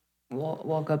you?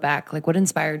 We'll go back. Like, what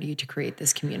inspired you to create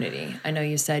this community? I know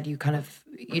you said you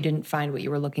didn't find what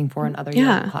you were looking for in other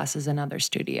yoga classes and other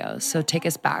studios. So take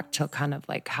us back to kind of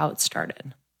like how it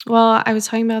started. Well, I was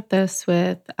talking about this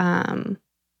with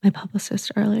my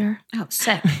publicist earlier. Oh,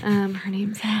 sick. Her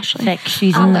name's Ashley. Sick.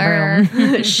 She's in the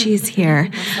room. She's here.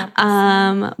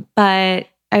 But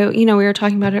we were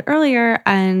talking about it earlier,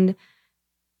 and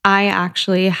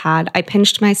I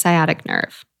pinched my sciatic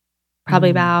nerve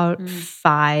probably about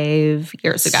 5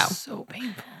 years ago. So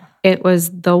painful. It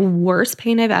was the worst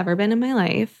pain I've ever been in my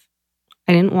life.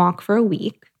 I didn't walk for a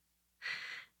week.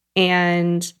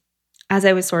 And as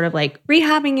I was sort of like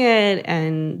rehabbing it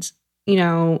and,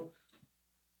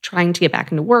 trying to get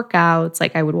back into workouts,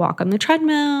 like I would walk on the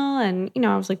treadmill and,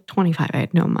 I was like 25, I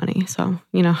had no money. So,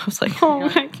 I was like,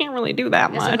 I can't really do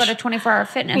that much. Go to 24-hour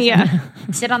fitness. Yeah.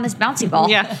 Sit on this bouncy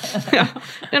ball. Yeah.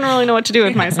 Didn't really know what to do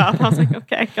with myself. I was like,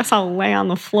 okay, I guess I'll lay on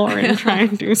the floor and try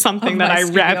and do something that I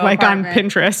read like on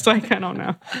Pinterest. Like, I don't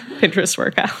know, Pinterest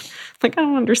workout. Like, I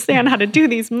don't understand how to do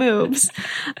these moves.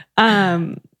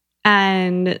 And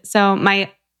so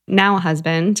my now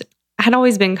husband had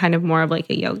always been kind of more of like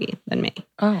a yogi than me.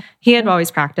 Oh, he had always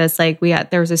practiced. Like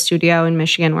there was a studio in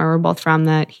Michigan where we're both from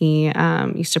that he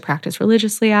used to practice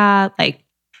religiously at. Like,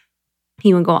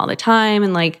 he would go all the time,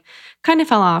 and like kind of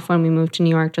fell off when we moved to New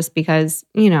York just because,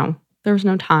 there was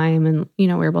no time and, we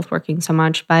were both working so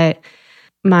much. But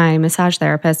my massage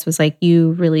therapist was like,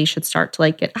 you really should start to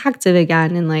like get active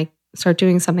again and like start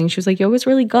doing something. She was like, yoga's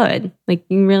really good. Like,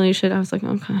 you really should. I was like,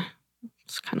 okay,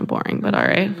 it's kind of boring, but all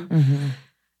right. Mm-hmm.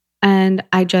 And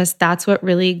that's what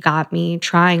really got me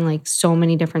trying like so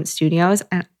many different studios.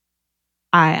 And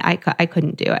I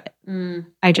couldn't do it.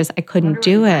 I couldn't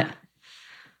do it.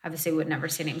 Obviously, would never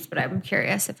say names, but I'm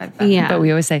curious if I've been. Yeah. But we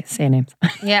always say names.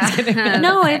 Yeah.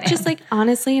 No, it's just like,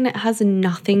 honestly, and it has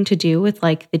nothing to do with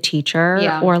like the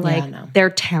teacher or like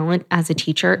their talent as a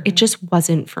teacher. Mm-hmm. It just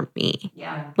wasn't for me.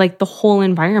 Yeah. Like, the whole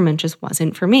environment just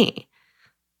wasn't for me.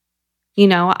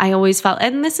 I always felt,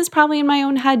 and this is probably in my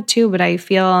own head too, but I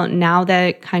feel now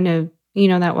that kind of,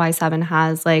 that Y7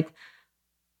 has like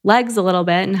legs a little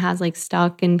bit and has like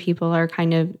stuck and people are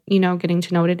kind of, getting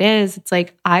to know what it is. It's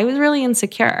like, I was really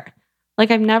insecure. Like,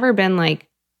 I've never been like,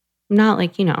 I'm not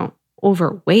like,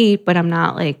 overweight, but I'm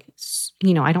not like,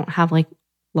 I don't have like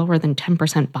lower than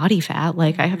 10% body fat.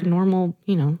 Like, I have normal,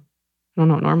 I don't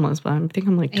know what normal is, but I think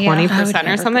I'm like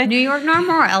 20% or something. New York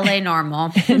normal or LA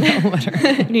normal?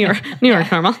 New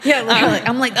York normal. Yeah, literally.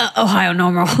 I'm like Ohio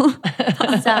normal. So,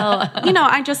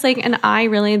 I just like, and I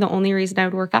really, the only reason I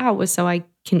would work out was so I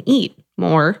can eat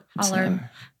more.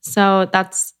 So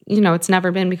that's, it's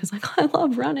never been because like, I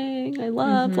love running. I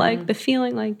love like the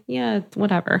feeling like, yeah,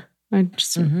 whatever.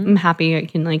 I'm happy I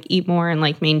can like eat more and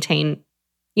like maintain,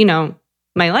 my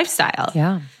lifestyle.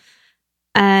 Yeah.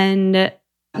 And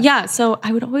yeah, so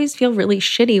I would always feel really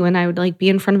shitty when I would like be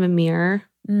in front of a mirror.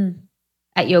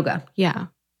 At yoga. Yeah.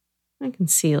 I can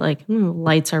see like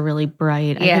lights are really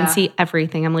bright. I can see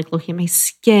everything. I'm like looking at my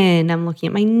skin. I'm looking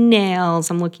at my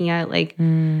nails. I'm looking at like,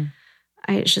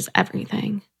 it's just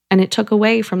everything. And it took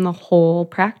away from the whole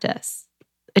practice.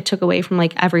 it took away from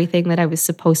like everything that I was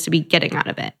supposed to be getting out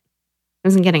of it. I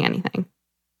wasn't getting anything.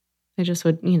 I just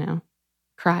would,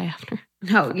 cry after.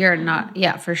 No, you're not.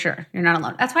 Yeah, for sure. You're not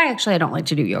alone. That's why I don't like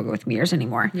to do yoga with mirrors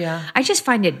anymore. Yeah. I just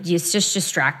find it's just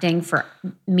distracting for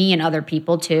me and other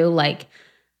people too. Like,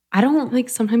 I don't like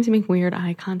sometimes you make weird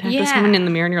eye contact with someone in the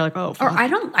mirror and you're like, oh, fuck. Or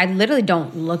I literally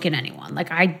don't look at anyone.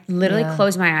 Like I literally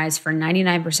close my eyes for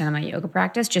 99% of my yoga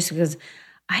practice just because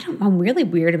I'm really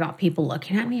weird about people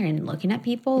looking at me and looking at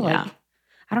people. Yeah. Like,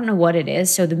 I don't know what it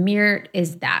is. So the mirror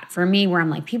is that for me where I'm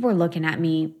like, people are looking at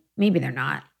me. Maybe they're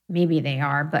not. Maybe they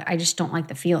are, but I just don't like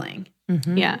the feeling.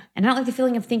 Mm-hmm. Yeah. And I don't like the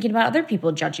feeling of thinking about other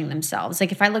people judging themselves.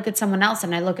 Like if I look at someone else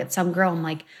and I look at some girl, I'm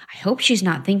like, I hope she's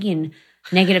not thinking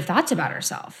negative thoughts about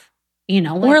herself.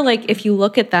 Or like if you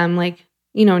look at them, like,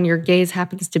 and your gaze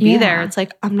happens to be there, it's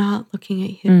like, I'm not looking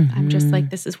at you. I'm just like,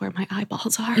 this is where my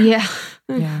eyeballs are. Yeah.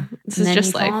 Yeah. This is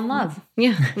just like fall in love.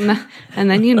 Yeah. And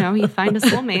then, you find a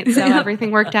soulmate. So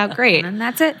everything worked out great. And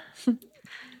that's it.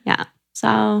 Yeah.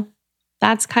 So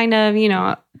that's kind of,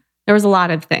 there was a lot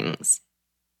of things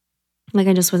like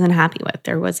I just wasn't happy with.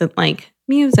 There wasn't like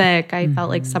music. I felt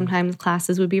like sometimes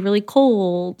classes would be really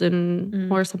cold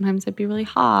or sometimes it'd be really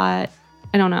hot.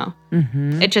 I don't know.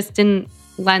 Mm-hmm. It just didn't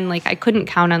lend, like I couldn't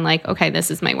count on like, okay, this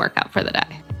is my workout for the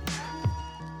day.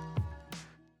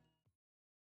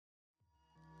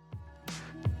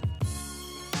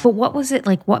 But what was it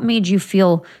like? What made you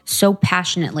feel so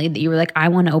passionately that you were like, I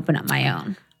want to open up my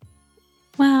own?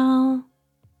 Well,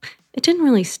 it didn't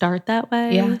really start that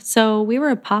way. Yeah. So we were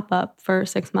a pop-up for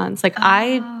 6 months. Like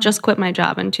I just quit my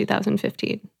job in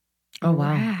 2015. Oh,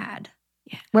 wow. Rad.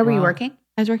 Yeah. Where were you working?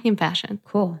 I was working in fashion.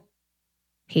 Cool.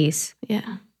 Peace.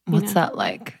 Yeah. What's that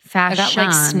like? Fashion. I got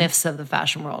like sniffs of the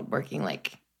fashion world working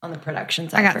like on the production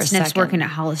side. I got for a sniffs second. working at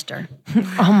Hollister.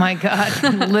 Oh my God.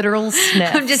 Literal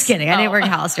sniffs. I'm just kidding. I didn't work at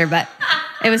Hollister, but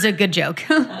it was a good joke.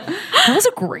 That was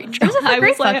a great joke. I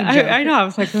was like, I know. I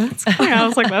was like, that's funny. I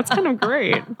was like, that's kind of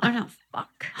great. I know.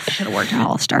 Fuck. I should have worked at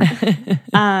Hollister.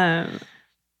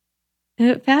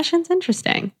 Fashion's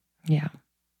interesting. Yeah.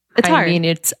 It's hard. I mean,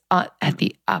 it's at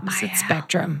the opposite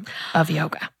spectrum of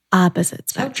yoga. Opposite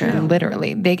spectrum.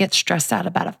 Literally. They get stressed out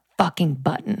about a fucking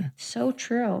button. So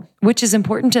true. Which is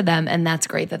important to them. And that's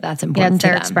great that that's Yeah, important it's to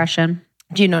their them. expression.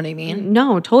 Do you know what I mean?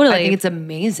 No, totally. I think it's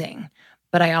amazing.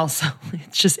 But I also,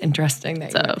 it's just interesting that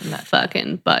It's a that.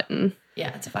 fucking button.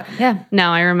 Yeah, it's a fucking Yeah.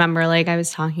 No, I remember like I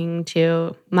was talking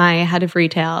to my head of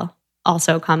retail,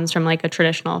 also comes from like a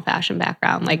traditional fashion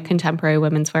background, like contemporary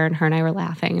women's wear. And her and I were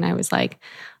laughing. And I was like,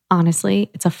 honestly,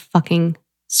 it's a fucking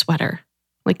sweater.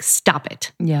 Like, stop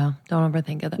it. Yeah, don't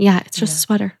overthink it. Yeah, it's just a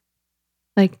sweater.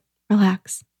 Like,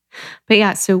 relax. But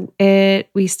yeah, so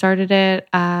we started it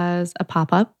as a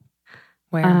pop-up.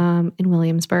 Where? In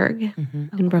Williamsburg,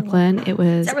 in Brooklyn. It was.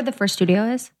 Is that where the first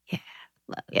studio is? Yeah.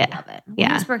 Love it. Yeah.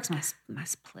 Williamsburg's my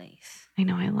place. I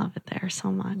know, I love it there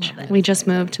so much. We just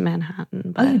moved to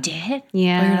Manhattan. But Oh, you did?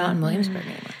 yeah. Oh, you're not in Williamsburg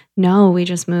anymore. No, we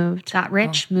just moved. Got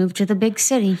rich, moved to the big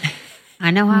city. I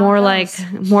know how More it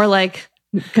goes. like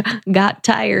got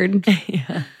tired.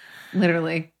 Yeah.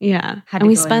 Literally. Yeah. Had And to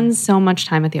we go spend in. so much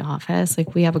time at the office.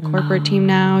 Like we have a corporate team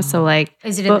now. So like,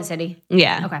 Is it in the city?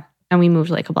 yeah. Okay. And we moved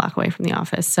like a block away from the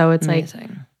office. So it's like,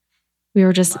 Amazing. we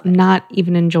were just not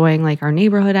even enjoying like our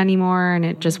neighborhood anymore. And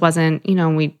it just wasn't,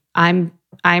 I'm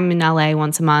in LA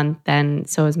once a month and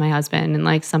so is my husband. And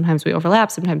like, sometimes we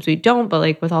overlap, sometimes we don't. But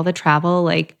like with all the travel,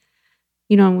 like,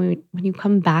 when you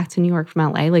come back to New York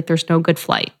from LA, like there's no good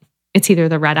flight. It's either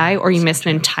the red eye or you miss an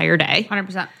entire day.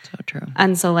 100%. So true.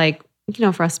 And so like,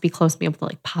 for us to be close, to be able to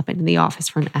like pop into the office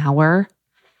for an hour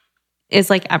is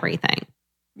like everything.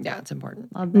 Yeah, it's important.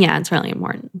 Yeah, it's really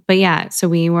important. But yeah, so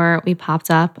we popped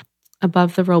up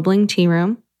above the Roebling Tea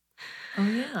Room. Oh,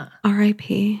 yeah.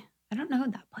 R.I.P. I don't know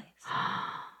that place.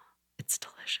 It's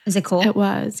delicious. Is it cool? It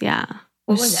was, yeah. It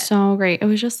What was was it? so great. It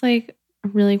was just like a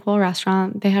really cool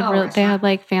restaurant. They had they had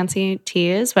like fancy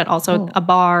teas, but also a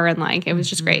bar and like it was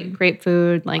just great. Great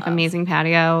food, like amazing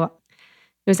patio.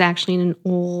 It was actually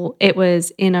it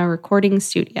was in a recording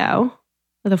studio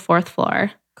with a 4th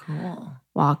floor. Cool.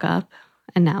 Walk up.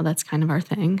 And now that's kind of our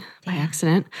thing by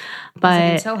accident. In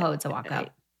But Soho, it's a walk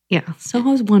up. yeah,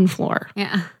 Soho's 1 floor.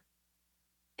 Yeah.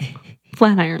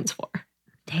 Flatiron's 4.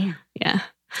 Damn. Yeah.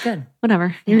 Good.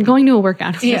 Whatever. You're going to a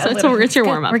workout. Yeah, so it's your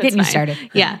warm up. We're getting you started.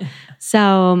 Yeah.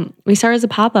 So we started as a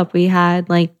pop up. We had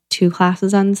like 2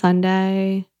 classes on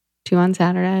Sunday, 2 on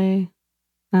Saturday.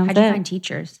 That was How'd you it. find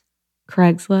teachers?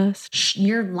 Craigslist.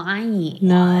 You're lying.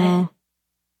 No.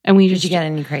 And we Did just you get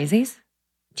any crazies?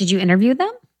 Did you interview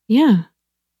them? yeah.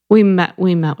 We met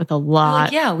with a lot.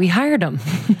 Like, yeah, we hired them.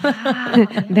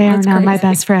 They are now my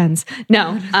best friends.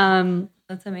 No.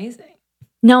 That's amazing.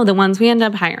 No, the ones we end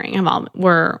up hiring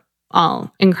were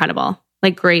all incredible.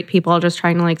 Like great people just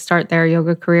trying to like start their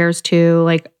yoga careers too.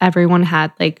 Like everyone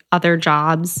had like other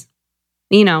jobs,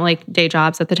 like day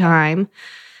jobs at the time.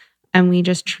 And we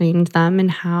just trained them in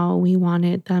how we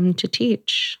wanted them to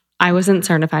teach. I wasn't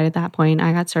certified at that point.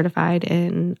 I got certified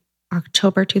in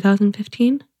October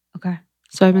 2015. Okay.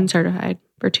 So I've been certified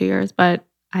for 2 years, but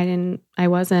I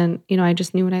wasn't, I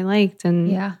just knew what I liked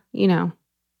and,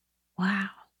 Wow.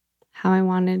 how I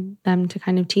wanted them to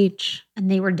kind of teach. And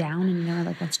they were down and they were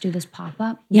like, let's do this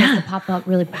pop-up. Yeah. The pop-up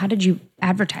really, how did you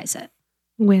advertise it?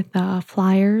 With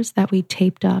flyers that we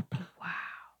taped up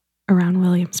around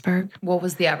Williamsburg. What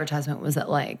was the advertisement? Was it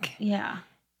like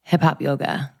hip hop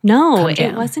yoga? No,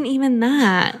 it wasn't even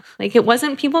that. Like it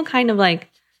wasn't people kind of like,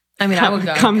 I mean, I would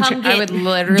go. I would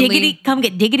literally come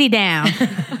get diggity down.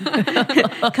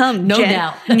 Come, no Jen,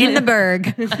 doubt, in the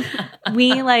Berg.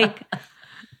 We like,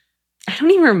 I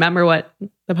don't even remember what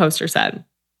the poster said.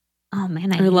 Oh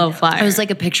man, or low flyer. It was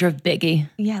like a picture of Biggie.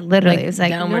 Yeah, literally. It was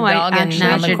like, downward dog and now's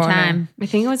down your the corner. time. I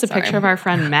think it was a picture of our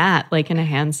friend Matt, like in a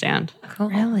handstand. Cool.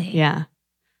 Really? Yeah.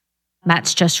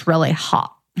 Matt's just really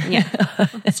hot. Yeah.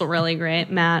 It's really great.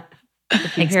 Matt,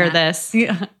 if you hear Matt. this,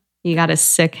 you got a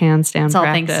sick handstand It's all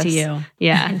practice. thanks to you.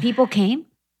 Yeah. And people came?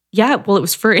 Yeah. Well, it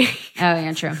was free. Oh,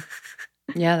 yeah, true.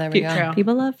 Yeah, there we go. True.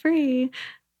 People love free.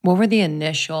 What were the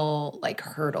initial like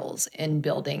hurdles in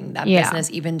building that business,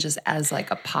 even just as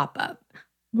like a pop-up?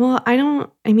 Well,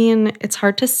 it's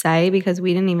hard to say because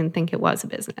we didn't even think it was a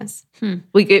business.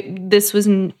 This was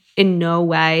in no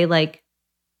way like,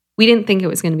 we didn't think it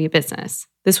was going to be a business.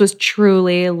 This was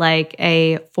truly like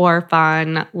a for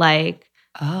fun, like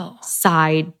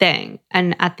side thing.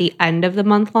 And at the end of the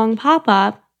month-long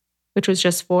pop-up, which was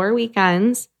just 4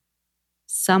 weekends,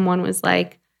 someone was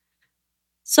like,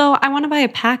 so I want to buy a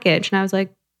package. And I was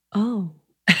like, oh.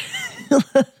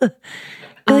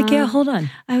 Like, yeah, hold on.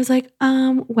 I was like,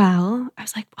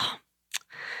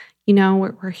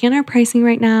 we're working on our pricing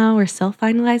right now. We're still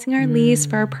finalizing our lease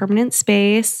for our permanent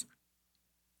space.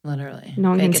 Literally.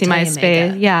 No one can see my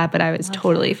space. Yeah, but I was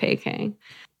totally faking.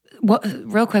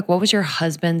 Real quick, what was your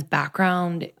husband's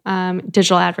background?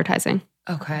 Digital advertising.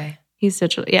 Okay. He was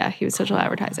digital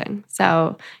advertising.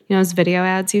 So, those video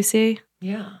ads you see?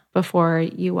 Yeah. Before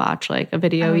you watch like a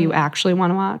video you actually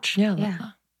want to watch. Yeah. I love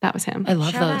that. That was him. I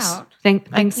love Shout those. out.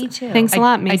 Thanks. Me too. Thanks a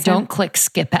lot, Mason. I don't click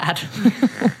skip ad.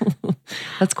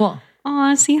 That's cool.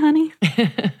 Aw, see, honey.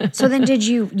 So then did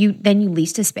you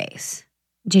leased a space?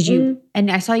 Did you, and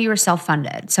I saw you were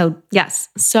self-funded. So yes.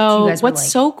 So you guys were what's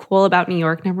like- so cool about New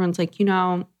York, and everyone's like,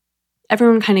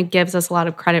 everyone kind of gives us a lot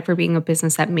of credit for being a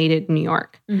business that made it in New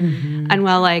York. Mm-hmm. And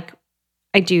while like,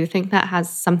 I do think that has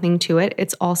something to it,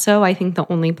 it's also, I think, the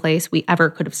only place we ever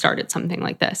could have started something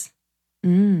like this.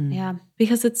 yeah.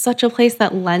 Because it's such a place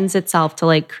that lends itself to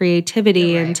like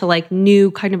creativity and to like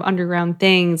new kind of underground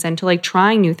things and to like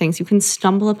trying new things. You can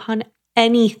stumble upon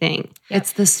anything.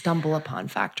 It's the stumble upon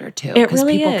factor too. It Because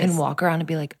really people is. can walk around and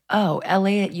be like, oh,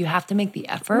 LA, you have to make the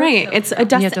effort. Right. It's a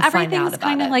You have to find out everything's about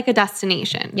kind of it. like a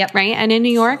destination. Yep. Right. And in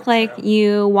New York, like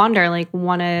you wander, like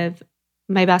one of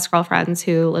my best girlfriends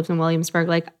who lives in Williamsburg,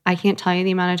 like I can't tell you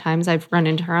the amount of times I've run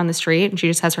into her on the street and she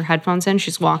just has her headphones in.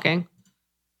 She's walking.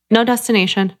 No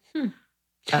destination.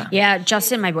 Yeah,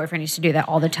 Justin, my boyfriend, used to do that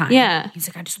all the time. Yeah. He's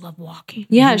like, I just love walking.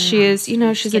 Yeah, she is, she's a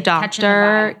get- catching the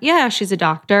doctor. vibe. Yeah, she's a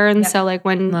doctor. And so like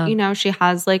when, she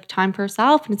has like time for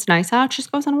herself and it's nice out, she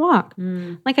just goes on a walk.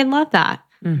 Like I love that.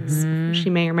 She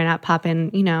may or may not pop in,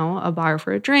 a bar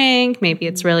for a drink. Maybe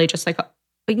it's really just like,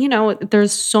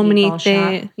 there's so many Meatball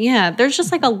things. Yeah, there's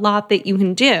just like a lot that you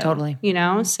can do. Totally.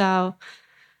 So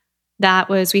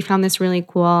we found this really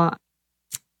cool.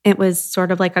 It was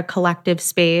sort of like a collective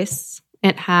space.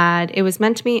 It was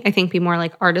meant to be, I think, be more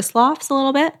like artist lofts a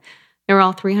little bit. They were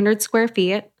all 300 square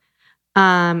feet.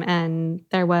 And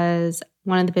there was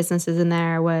one of the businesses in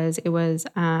there was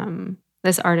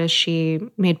this artist, she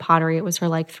made pottery. It was her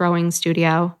like throwing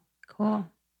studio. Cool.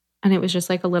 And it was just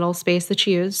like a little space that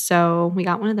she used. So we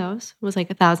got one of those. It was like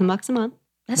 $1,000 a month.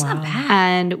 That's not bad.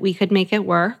 And we could make it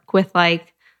work with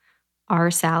like our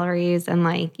salaries and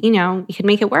like, you could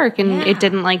make it work. And it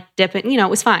didn't like dip it, it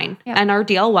was fine. Yeah. And our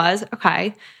deal was,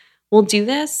 okay, we'll do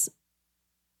this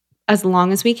as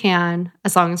long as we can,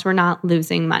 as long as we're not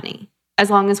losing money, as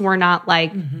long as we're not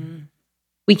like,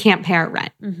 we can't pay our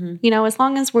rent. As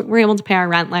long as we're able to pay our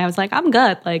rent, like I was like, I'm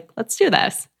good. Like, let's do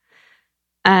this.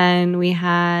 And we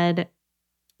had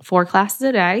 4 classes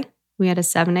a day. We had a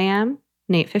 7 a.m.,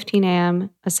 an 8:15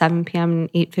 a.m., a 7 p.m.,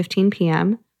 and 8:15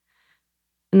 p.m.,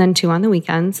 and then 2 on the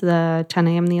weekends, the 10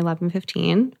 a.m. and the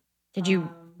 11:15. Did you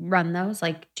run those?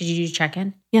 Like, did you do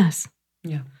check-in? Yes.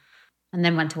 Yeah. And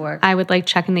then went to work. I would like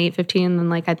check in the 8:15 and then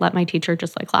like I'd let my teacher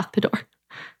just like lock the door.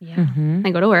 Yeah. Mm-hmm.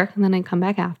 I go to work and then I'd come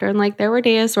back after. And like there were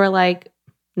days where like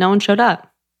no one showed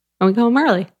up and we go home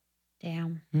early.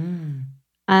 Damn. Mm.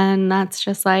 And that's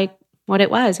just like what it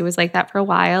was. It was like that for a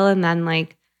while. And then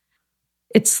like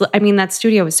that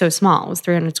studio was so small. It was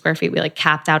 300 square feet. We like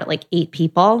capped out at like 8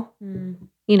 people,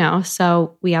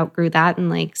 so we outgrew that in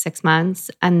like 6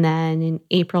 months. And then in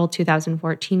April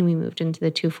 2014, we moved into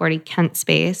the 240 Kent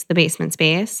space, the basement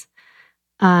space.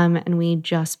 And we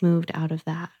just moved out of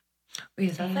that.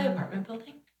 Wait, is that the apartment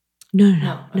building?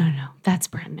 No. That's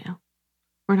brand new.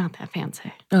 We're not that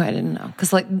fancy. Oh, I didn't know.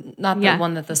 Because like not the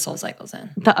one that the Soul Cycle's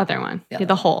in. The other one. The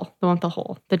one with the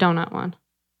hole. The donut one.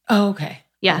 Oh, okay.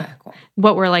 Yeah. Okay, cool.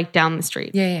 But we're like down the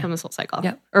street from the Soul Cycle.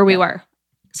 Yep. Or we were.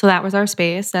 So that was our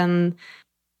space. And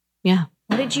yeah.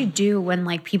 What did you do when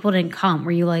like people didn't come?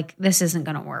 Were you like, this isn't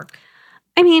going to work?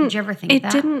 I mean, did you ever think it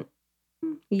that? didn't.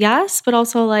 Yes, but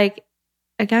also like,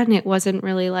 again, it wasn't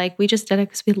really like, we just did it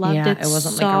because we loved it. It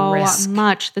wasn't so like a risk.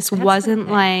 much. This wasn't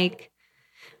like,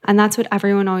 and that's what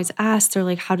everyone always asks. They're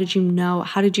like, how did you know?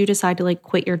 How did you decide to like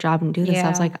quit your job and do this? I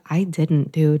was like, I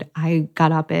didn't, dude. I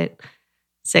got up at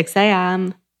 6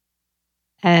 a.m.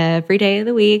 every day of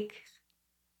the week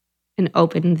and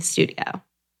opened the studio.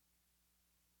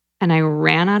 And I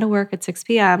ran out of work at 6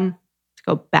 p.m. to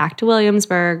go back to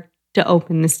Williamsburg to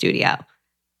open the studio.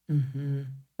 Mm-hmm.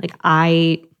 Like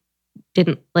I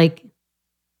didn't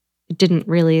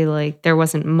really like, there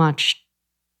wasn't much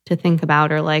to think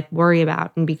about or like worry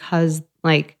about. And because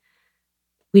like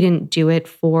we didn't do it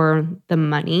for the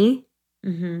money,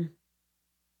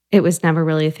 it was never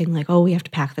really a thing like, oh, we have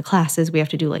to pack the classes. We have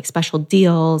to do like special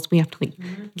deals. We have to like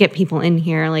get people in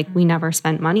here. Like we never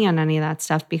spent money on any of that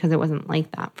stuff because it wasn't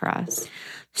like that for us.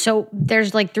 So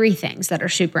there's like 3 things that are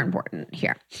super important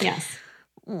here. Yes.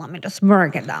 Let me just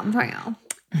break it down for you.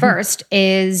 First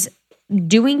is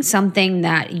doing something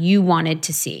that you wanted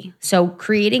to see. So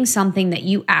creating something that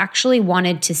you actually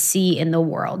wanted to see in the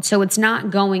world. So it's not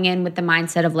going in with the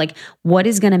mindset of like, what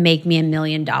is going to make me $1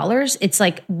 million? It's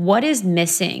like, what is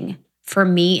missing for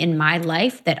me in my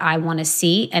life that I want to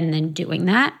see, and then doing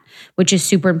that, which is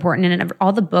super important. And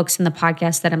all the books and the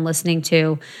podcasts that I'm listening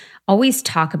to always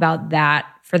talk about that.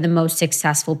 For the most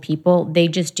successful people, they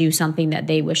just do something that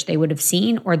they wish they would have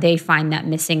seen, or they find that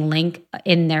missing link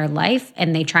in their life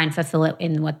and they try and fulfill it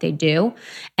in what they do.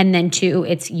 And then 2,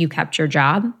 it's you kept your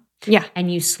job. Yeah.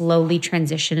 And you slowly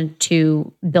transition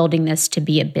to building this to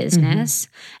be a business.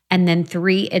 And then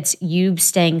 3, it's you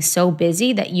staying so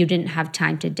busy that you didn't have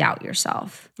time to doubt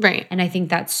yourself. Right. And I think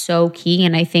that's so key.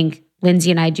 And I think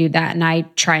Lindsay and I do that, and I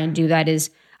try and do that is,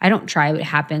 I don't try, it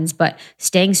happens, but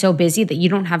staying so busy that you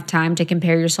don't have time to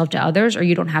compare yourself to others, or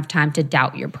you don't have time to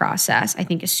doubt your process, I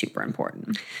think is super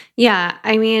important. Yeah.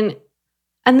 I mean,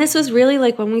 and this was really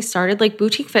like when we started, like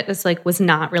boutique fitness, like was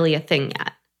not really a thing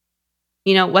yet.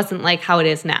 You know, it wasn't like how it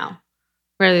is now,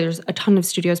 where there's a ton of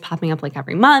studios popping up like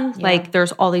every month. Yeah. Like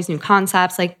there's all these new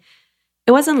concepts. Like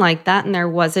it wasn't like that. And there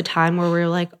was a time where we were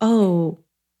like, oh,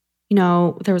 you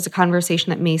know, there was a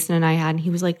conversation that Mason and I had, and he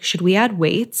was like, should we add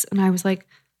weights? And I was like,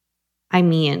 I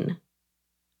mean,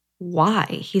 why?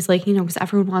 He's like, you know, because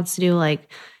everyone wants to do like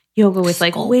yoga with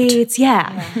like weights.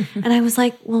 Yeah. And I was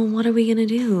like, well, what are we going to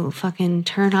do? Fucking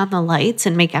turn on the lights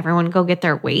and make everyone go get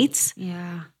their weights?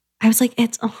 Yeah. I was like,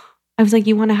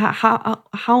 you want to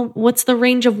how, what's the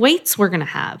range of weights we're going to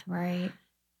have? Right.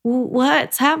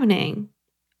 What's happening?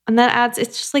 And that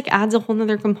it's just like adds a whole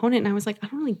nother component. And I was like, I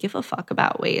don't really give a fuck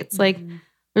about weights. Like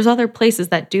there's other places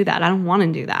that do that. I don't want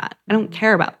to do that. I don't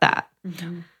care about that.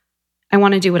 I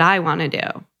want to do what I want to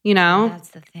do, you know?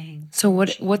 That's the thing. So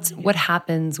what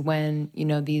happens when, you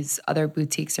know, these other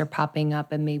boutiques are popping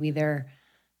up and maybe they're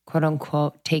quote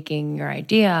unquote taking your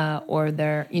idea, or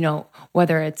they're, you know,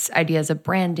 whether it's ideas of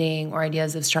branding or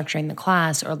ideas of structuring the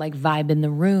class or like vibe in the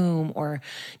room or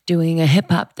doing a hip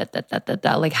hop,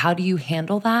 like how do you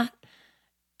handle that?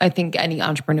 I think any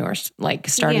entrepreneurs like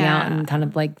starting out and kind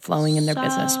of like flowing in their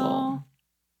business will.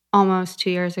 Almost 2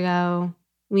 years ago,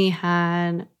 we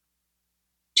had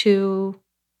 2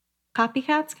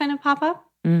 copycats kind of pop up.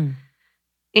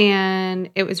 And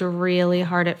it was really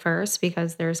hard at first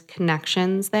because there's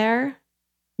connections there.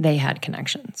 They had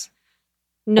connections.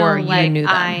 No, or like you knew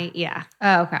them. Yeah.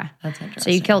 Oh, okay. That's interesting.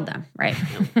 So you killed them, right?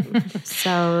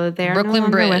 So they're Brooklyn no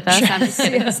longer Bridge. with us. I'm just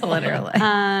kidding. Yes, literally.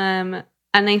 And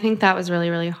I think that was really,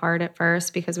 really hard at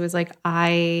first because it was like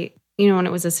you know, when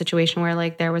it was a situation where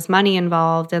like there was money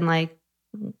involved and like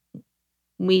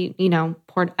we, you know,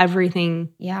 poured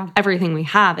everything we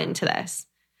have into this.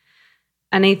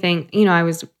 And I think, you know, I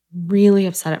was really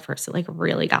upset at first. It like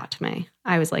really got to me.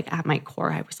 I was like at my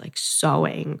core, I was like so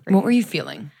angry. What were you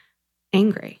feeling?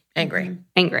 Angry. Angry.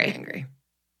 And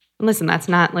listen, that's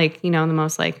not like, you know, the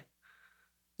most like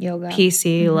yoga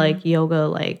PC, like yoga,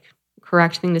 like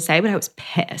correct thing to say, but I was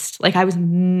pissed. Like I was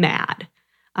mad.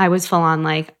 I was full on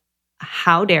like,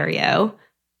 how dare you?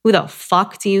 Who the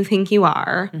fuck do you think you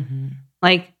are?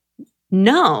 Like,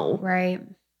 no. right.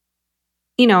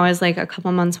 You know, as like a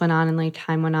couple months went on and like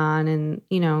time went on and,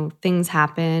 you know, things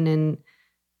happen and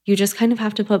you just kind of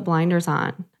have to put blinders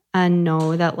on and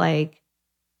know that like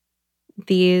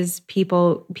these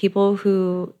people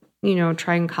who, you know,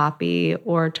 try and copy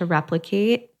or to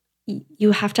replicate,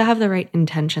 you have to have the right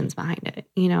intentions behind it.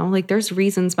 You know, like there's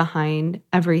reasons behind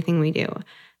everything we do.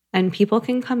 And people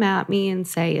can come at me and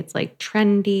say it's like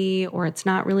trendy or it's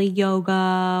not really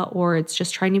yoga or it's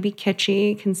just trying to be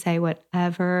kitschy, can say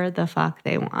whatever the fuck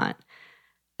they want.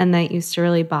 And that used to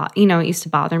really it used to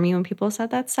bother me when people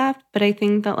said that stuff. But I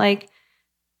think that like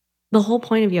the whole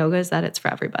point of yoga is that it's for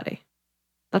everybody.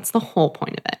 That's the whole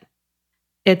point of it.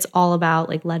 It's all about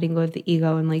like letting go of the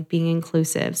ego and like being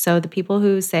inclusive. So the people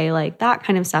who say like that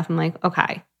kind of stuff, I'm like,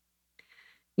 okay,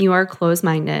 you are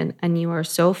closed-minded and you are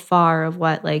so far of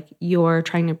what like you're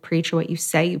trying to preach or what you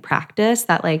say you practice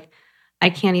that like I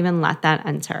can't even let that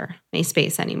enter my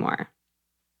space anymore.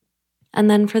 And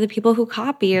then for the people who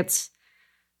copy, it's,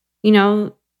 you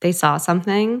know, they saw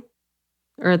something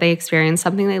or they experienced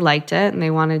something, they liked it and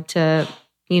they wanted to,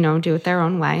 you know, do it their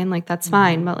own way. And like, that's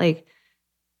fine. But like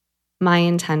my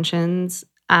intentions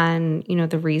and, you know,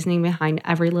 the reasoning behind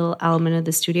every little element of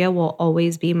the studio will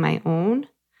always be my own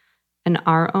and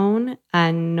our own.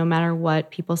 And no matter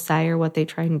what people say or what they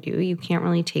try and do, you can't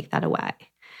really take that away.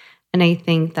 And I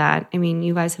think that, I mean,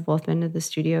 you guys have both been to the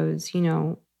studios, you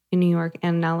know, in New York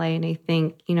and in LA. And I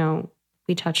think, you know,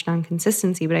 we touched on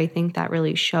consistency, but I think that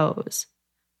really shows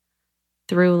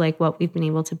through like what we've been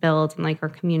able to build and like our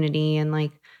community and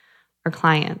like our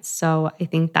clients. So I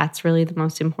think that's really the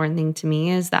most important thing to me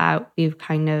is that we've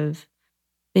kind of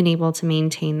been able to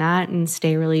maintain that and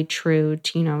stay really true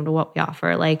to, you know, to what we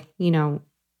offer. Like, you know,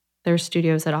 there's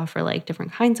studios that offer like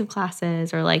different kinds of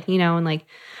classes or like, you know, and like,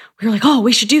 we were like, oh,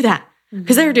 we should do that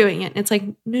because they're doing it. And it's like,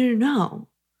 no.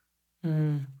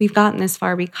 We've gotten this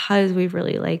far because we've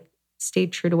really like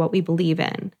stayed true to what we believe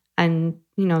in and,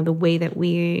 you know, the way that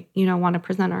we, you know, want to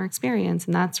present our experience.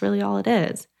 And that's really all it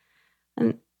is.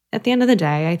 And at the end of the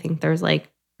day, I think there's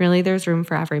like, really, there's room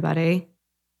for everybody.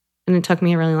 And it took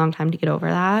me a really long time to get over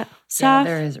that stuff.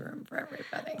 Yeah, there is room for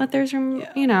everybody. But there's room,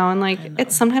 you know, and like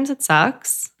it's sometimes it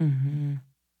sucks.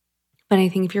 But I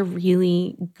think if you're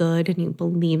really good and you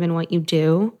believe in what you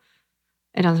do,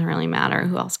 it doesn't really matter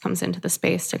who else comes into the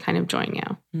space to kind of join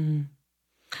you.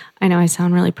 I know I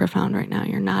sound really profound right now.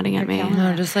 You're nodding at me.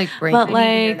 No, just like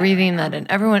breathing that in.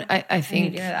 Everyone, I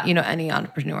think, you know, any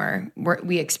entrepreneur,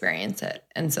 we experience it.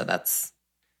 And so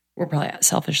we're probably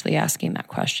selfishly asking that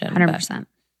question. 100%.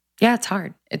 Yeah, it's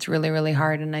hard. It's really, really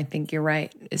hard. And I think you're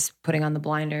right, is putting on the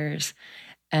blinders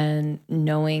and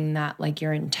knowing that like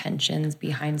your intentions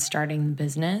behind starting the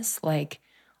business like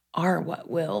are what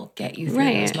will get you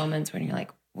through those moments when you're like,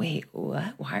 wait,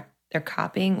 what? Why? They're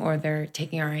copying or they're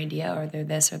taking our idea or they're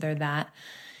this or they're that.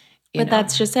 But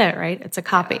that's just it, right? It's a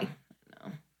copy.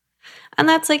 And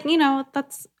that's like, you know,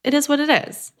 it is what it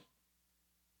is.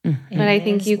 But I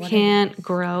think you can't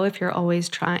grow if you're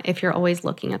always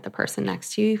looking at the person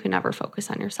next to you. You can never focus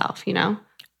on yourself, you know?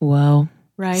 Whoa.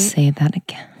 Right? Say that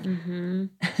again.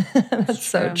 That's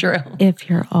so true. If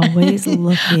you're always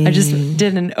looking I just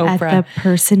did an Oprah. at the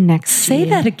person next to you. Say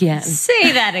that again.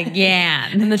 Say that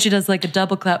again. And then she does like a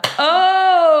double clap.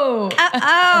 Oh,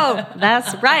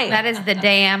 that's right. That is the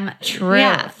damn truth.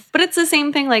 Yeah. But it's the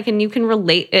same thing. Like, and you can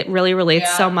relate. It really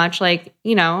relates so much. Like,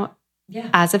 you know,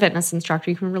 as a fitness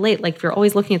instructor, you can relate. Like, if you're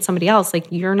always looking at somebody else, like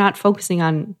you're not focusing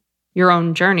on your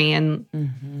own journey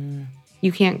and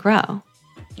you can't grow.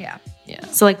 Yeah.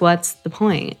 So like, what's the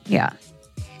point? Yeah.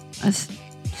 That's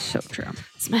so true.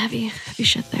 Some heavy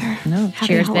shit there. No. Happy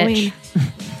Cheers, Halloween.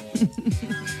 bitch.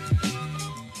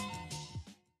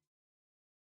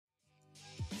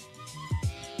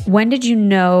 When did you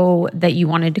know that you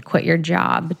wanted to quit your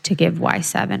job to give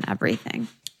Y7 everything?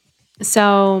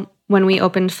 So when we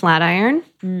opened Flatiron,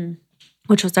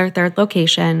 which was our third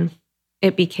location,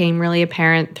 it became really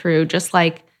apparent through just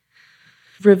like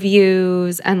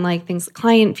reviews and like things,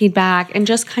 client feedback, and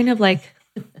just kind of like,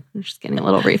 I'm just getting a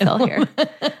little refill here.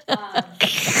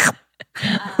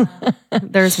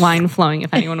 There's wine flowing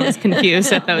if anyone was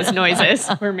confused at those noises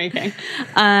we're making.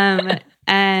 And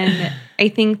I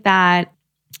think that,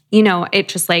 you know, it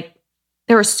just like,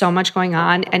 there was so much going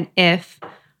on. And if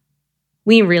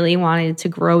we really wanted to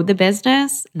grow the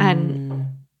business and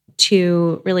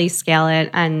to really scale it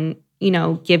and,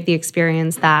 give the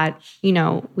experience that,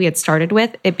 we had started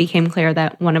with, it became clear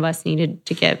that one of us needed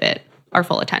to give it our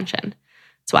full attention.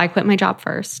 So I quit my job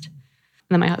first. And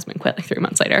then my husband quit like 3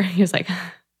 months later. He was like,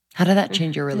 how did that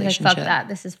change your relationship? Like, fuck that.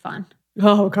 This is fun.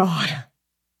 Oh, God.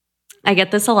 I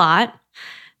get this a lot.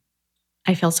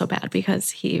 I feel so bad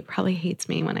because he probably hates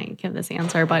me when I give this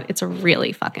answer, but it's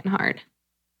really fucking hard.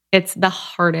 It's the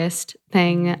hardest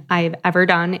thing I've ever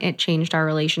done. It changed our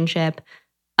relationship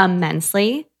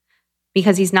immensely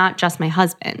because he's not just my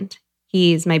husband.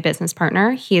 He's my business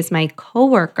partner. He is my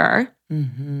coworker.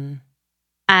 Mm-hmm.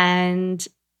 And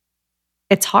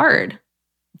it's hard.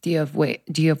 Do you have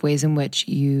ways in which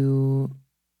you,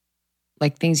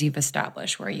 like things you've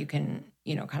established where you can,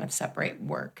 kind of separate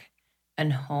work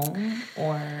and home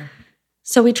or?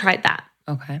 So we tried that.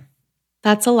 Okay.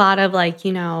 That's a lot of like,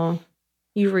 you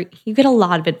get a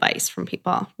lot of advice from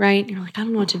people, right? You're like, I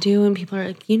don't know what to do. And people are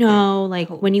like,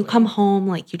 like when you come home,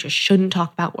 like you just shouldn't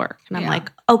talk about work. And I'm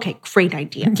like, okay, great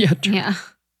idea. Yeah. True. Yeah.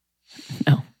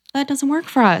 No. That doesn't work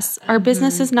for us. Our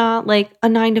business is not like a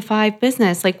 9 to 5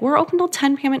 business. Like we're open till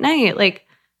 10 p.m. at night. Like,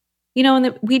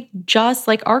 and we just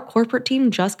like our corporate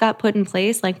team just got put in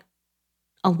place like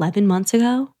 11 months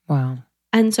ago. Wow.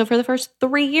 And so for the first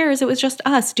 3 years, it was just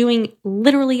us doing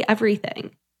literally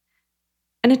everything.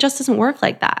 And it just doesn't work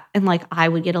like that. And like I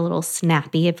would get a little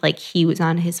snappy if like he was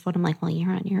on his phone. I'm like, well,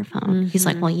 you're on your phone. Mm-hmm. He's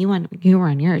like, well, you were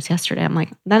on yours yesterday. I'm like,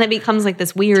 then it becomes like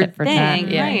this weird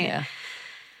thing, yeah, right? Yeah.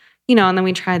 And then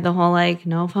we tried the whole like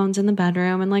no phones in the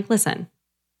bedroom. And like, listen,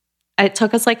 it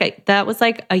took us that was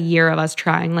like a year of us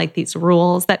trying like these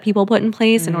rules that people put in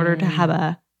place in order to have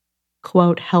a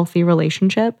quote healthy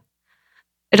relationship.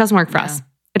 It doesn't work for us.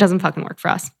 It doesn't fucking work for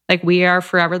us. Like we are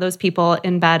forever those people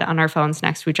in bed on our phones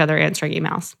next to each other answering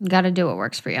emails. Got to do what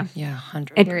works for you. Yeah,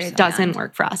 100%. It doesn't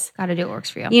work for us. Got to do what works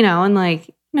for you. And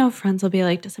like, friends will be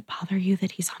like, does it bother you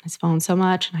that he's on his phone so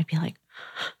much? And I'd be like,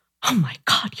 oh my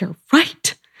God, you're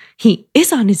right. He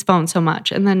is on his phone so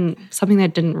much. And then something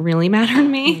that didn't really matter to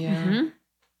me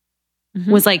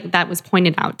was like, that was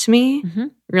pointed out to me,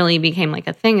 really became like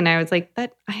a thing. And I was like,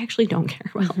 that I actually don't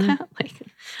care about that. Like,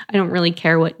 I don't really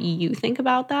care what you think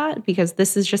about that because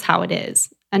this is just how it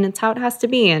is. And it's how it has to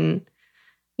be. And,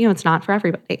 it's not for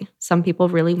everybody. Some people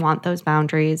really want those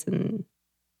boundaries and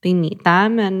they need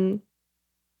them. And,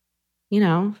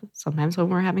 sometimes when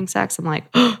we're having sex, I'm like,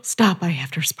 oh, stop, I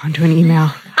have to respond to an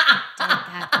email.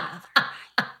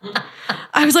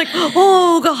 I was like,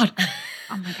 oh God.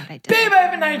 Oh my God, I did. Babe, I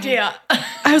have an idea.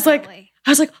 I was like,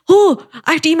 oh,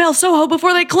 I have to email Soho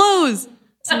before they close.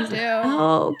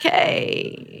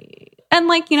 Okay. And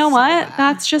like, you know what?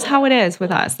 That's just how it is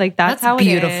with us. Like that's how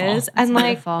beautiful. It is. And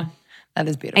like, that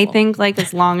is beautiful. I think like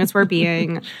as long as we're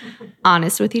being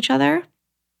honest with each other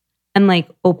and like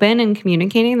open and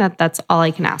communicating, that's all I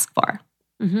can ask for.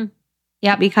 Mm-hmm.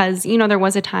 Yeah. Because, there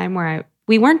was a time where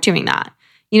we weren't doing that.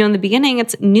 In the beginning,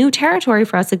 it's new territory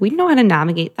for us. Like, we didn't know how to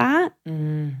navigate that.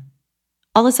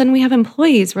 All of a sudden, we have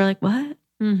employees. We're like, what?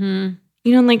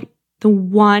 Mm-hmm. Like the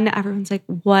one, everyone's like,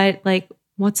 what? Like,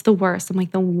 what's the worst? I'm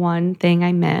like, the one thing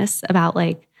I miss about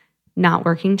like not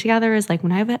working together is like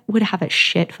when I would have a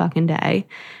shit fucking day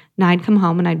and I'd come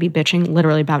home and I'd be bitching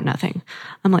literally about nothing.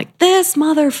 I'm like, this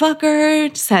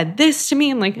motherfucker said this to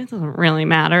me. I'm like, it doesn't really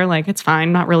matter. Like, it's fine.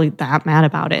 I'm not really that mad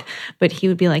about it. But he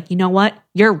would be like, you know what?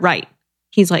 You're right.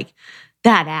 He's like,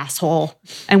 that asshole.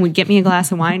 And would get me a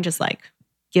glass of wine, just like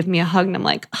give me a hug. And I'm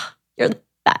like, oh, you're the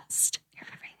best. You're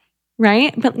everything.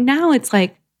 Right? But now it's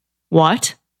like,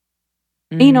 what?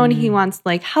 And he wants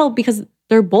like help because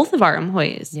they're both of our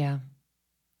employees. Yeah.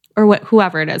 Or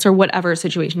whoever it is, or whatever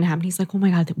situation happened. He's like, oh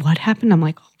my God, what happened? I'm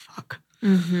like, oh, fuck.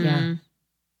 Mm-hmm. Yeah.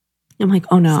 I'm like,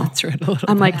 oh no.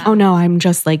 I'm like, oh no, I'm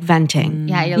just like venting.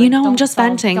 Yeah, you're like, I'm just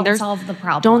venting. Don't solve the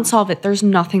problem. Don't solve it. There's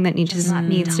nothing that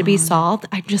needs to be solved.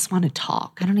 I just want to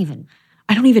talk. I don't even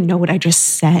know what I just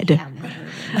said. Yeah,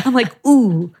 I'm like,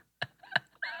 ooh.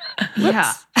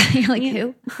 Yeah. You're like,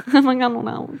 who? I'm like, I don't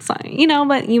know. It's fine.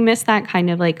 But you miss that kind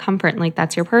of like comfort and like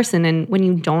that's your person. And when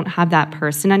you don't have that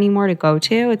person anymore to go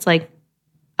to, it's like,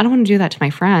 I don't want to do that to my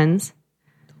friends.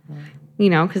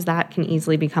 Because that can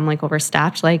easily become like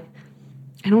overstepped. Like,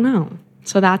 I don't know.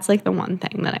 So that's like the one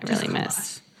thing that I really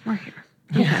miss. We're here.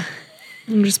 Yeah.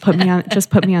 Just put me on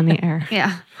the air.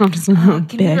 Yeah. I'm just Can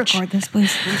bitch. we record this,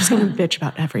 please? I'm just gonna bitch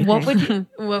about everything.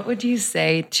 What would you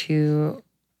say to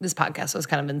this podcast was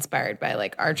kind of inspired by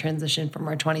like our transition from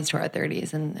our 20s to our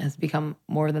 30s and has become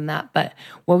more than that. But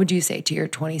what would you say to your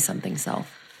 20-something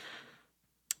self?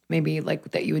 Maybe like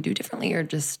that you would do differently or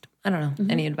just, I don't know,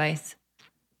 any advice?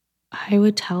 I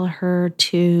would tell her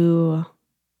to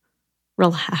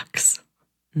relax.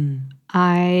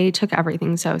 I took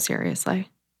everything so seriously.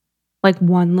 Like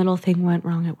one little thing went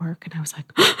wrong at work and I was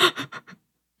like,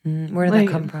 Where did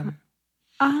that come from?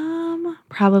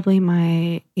 Probably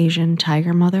my Asian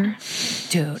tiger mother.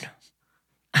 Dude,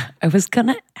 I was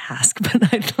gonna ask,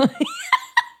 but I thought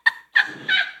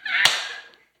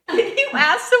You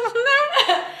asked someone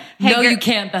that? Hey, no, you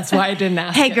can't. That's why I didn't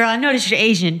ask. Hey, girl, I noticed you're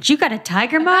Asian. You got a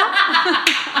tiger mom?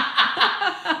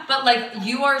 But like,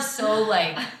 you are so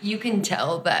like, you can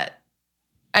tell that.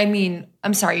 I mean,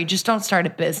 I'm sorry, you just don't start a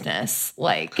business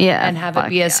and have it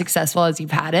be as successful as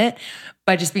you've had it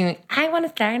by just being like, I want to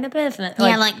start a business.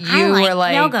 I like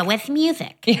yoga with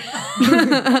music. You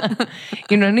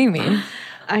know what I mean?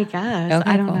 I guess. Okay,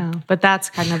 I don't cool. know. But that's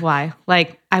kind of why.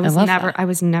 Like I was love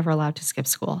never allowed to skip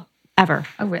school. Ever.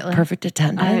 Oh, really? Perfect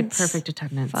attendance. I had perfect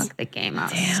attendance. Fuck the game. I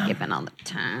was skipping all the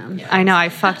time. Yeah. I know. I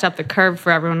fucked up the curve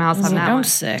for everyone else on that I'm one.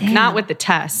 sick. Not with the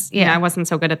tests. Yeah. I wasn't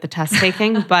so good at the test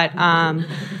taking, but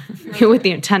with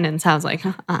the attendance, I was like,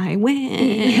 I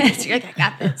win. You're like, I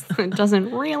got this. It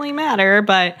doesn't really matter,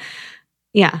 but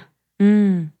yeah.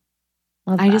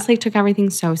 I just like took everything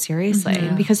so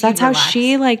seriously because that's how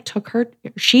she like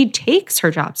she takes her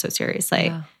job so seriously.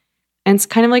 Yeah. And it's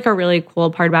kind of like a really cool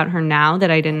part about her now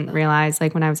that I didn't realize.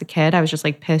 Like when I was a kid, I was just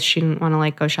like pissed she didn't want to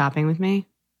like go shopping with me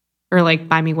or like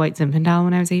buy me white Zinfandel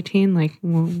when I was 18. Like,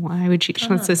 why would she?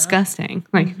 That's disgusting.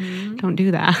 Like, don't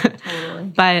do that. Totally.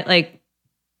 But like,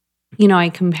 you know, I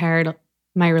compared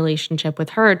my relationship with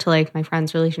her to like my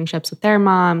friends' relationships with their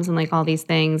moms and like all these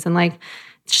things. And like,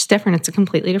 it's just different. It's a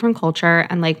completely different culture.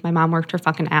 And like my mom worked her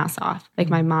fucking ass off. Like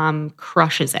my mom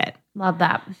crushes it. Love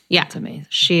that. Yeah. That's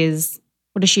amazing.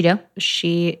 What does she do?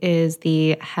 She is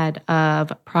the head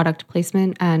of product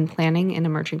placement and planning in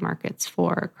emerging markets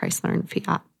for Chrysler and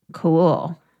Fiat.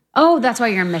 Cool. Oh, that's why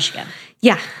you're in Michigan.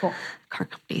 Yeah. Cool. Car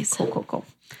companies. Cool.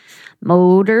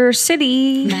 Motor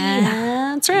City.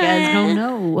 That's right. You guys don't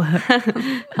know.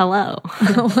 Hello.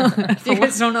 You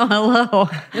guys don't know hello.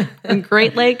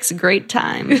 Great Lakes, great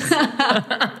times.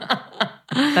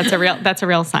 That's a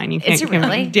real sign. You can't Is it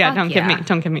really? Yeah,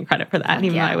 don't give me credit for that,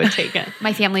 even though I would take it.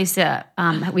 My family used to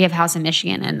we have a house in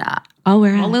Michigan and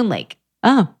where at? Loon Lake.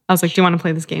 Oh. I was like, do you want to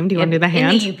play this game? Do you want to do the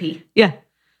hand? In the UP. Yeah.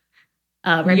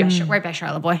 Right by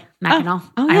Charlotte Boy. Mackinac.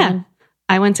 Oh yeah. Island.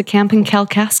 I went to camp in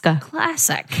Kalkaska.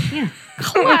 Classic. Yeah.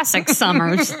 Classic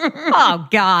summers. Oh,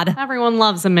 God. Everyone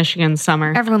loves a Michigan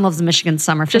summer. Everyone loves the Michigan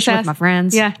summer, especially with my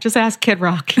friends. Yeah, just ask Kid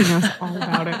Rock. He knows all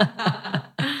about it.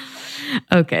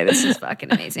 Okay, this is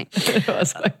fucking amazing. It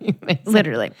was fucking amazing.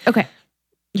 Literally. Okay.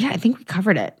 Yeah, I think we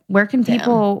covered it. Where can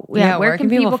people where can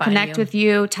people connect with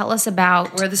you? Tell us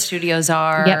about where the studios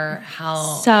are,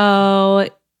 So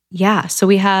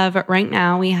we have right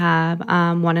now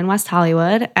one in West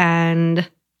Hollywood and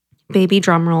baby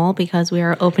drum roll because we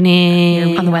are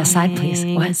opening on the west side, please.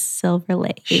 What? Silver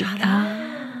Lake. Shut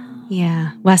up.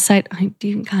 Yeah. West side.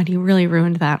 God, you really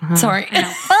ruined that, huh? Sorry.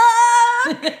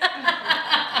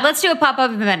 Let's do a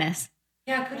pop-up in Venice.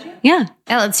 Yeah, could you? Yeah.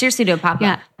 Let's seriously do a pop-up.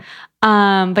 Yeah.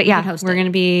 But yeah, we're going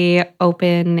to be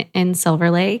open in Silver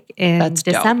Lake in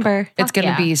December. It's going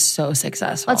to be so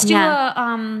successful. Let's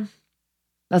do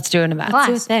Let's do an event. Class.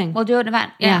 Let's do a thing. We'll do an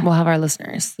event. Yeah. We'll have our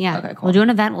listeners. Yeah. Okay, cool. We'll do an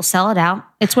event. We'll sell it out.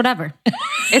 It's whatever.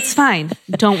 It's fine.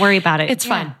 Don't worry about it. It's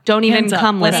fine. Don't even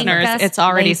come, listeners. It's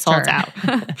already sold out.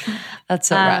 That's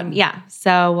so rad. Yeah.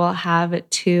 So we'll have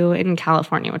 2 in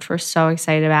California, which we're so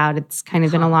excited about. It's kind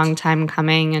of been a long time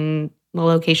coming and the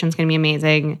location's going to be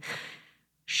amazing.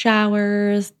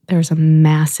 Showers. There's a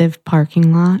massive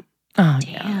parking lot. Oh,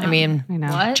 yeah. I mean, I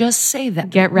know. What? Just say that.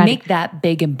 Get ready. Make that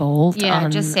big and bold. Yeah,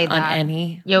 on, just say that. On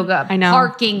any yoga. I know.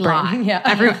 Parking lot. Yeah.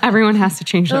 Everyone has to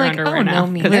change their like, underwear now.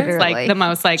 no, me. Because it's like the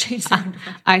most like,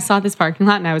 I saw this parking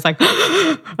lot and I was like,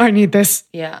 I need this.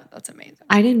 Yeah, that's amazing.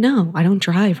 I didn't know. I don't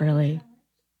drive really.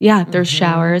 Yeah, there's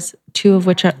showers, 2 of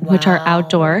which are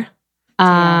outdoor.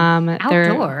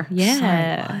 Outdoor?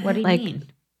 Yeah. What do you mean?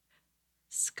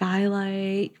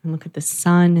 Skylight. You can look at the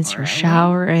sun as you're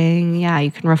showering. Yeah,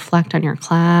 you can reflect on your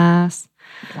class.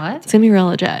 What? It's going to be real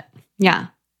legit. Yeah.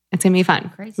 It's going to be fun.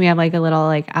 Crazy. We have like a little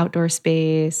like outdoor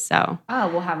space. So. Oh,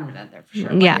 we'll have an event there for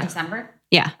sure. Yeah. Like December?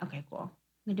 Yeah. Okay, cool.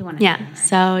 We do want to. Yeah.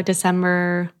 So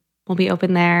December we'll be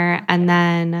open there. And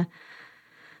then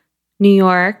New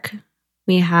York,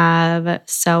 we have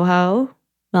Soho,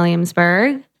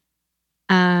 Williamsburg,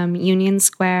 Union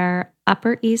Square,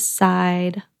 Upper East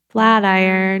Side,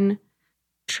 Flatiron,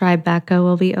 Tribeca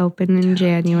will be open in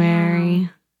January.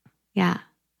 Yeah.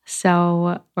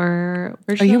 So we're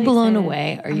Are you blown excited.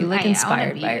 away? Are you like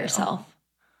inspired by yourself?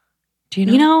 Do you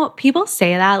know? You know, people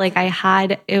say that. Like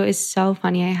it was so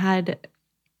funny. I had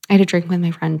a drink with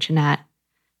my friend Jeanette,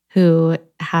 who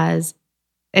has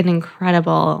an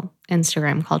incredible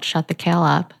Instagram called Shut the Kale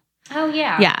Up. Oh,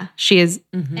 yeah. Yeah, she is.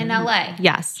 In LA.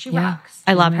 Yes. She rocks.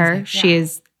 I love her. She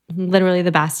is literally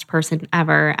the best person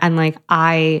ever. And like,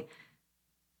 I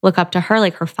look up to her,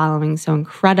 like her following so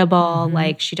incredible.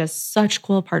 Like she does such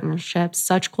cool partnerships,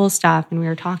 such cool stuff. And we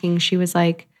were talking, she was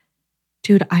like,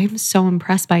 dude, I'm so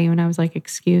impressed by you. And I was like,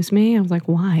 excuse me? I was like,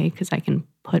 why? Because I can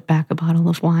put back a bottle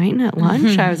of wine at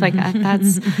lunch. I was like,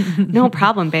 that's no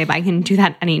problem, babe. I can do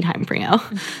that anytime for you.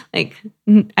 Like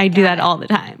I do that all the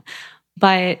time.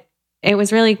 But it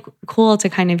was really cool to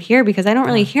kind of hear because I don't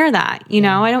really hear that, you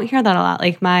know, I don't hear that a lot.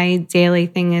 Like my daily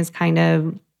thing is kind of,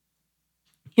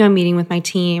 you know, meeting with my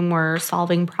team, we're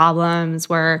solving problems,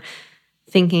 we're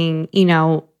thinking, you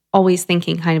know, always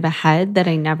thinking kind of ahead, that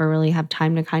I never really have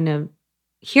time to kind of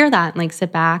hear that and like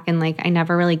sit back, and like I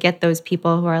never really get those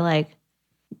people who are like,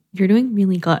 you're doing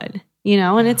really good, you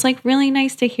know? And it's like really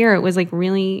nice to hear. It was like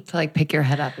really to like pick your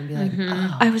head up and be like,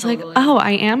 oh. I was like, oh,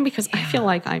 I am, because I feel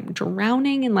like I'm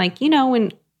drowning. And like, you know,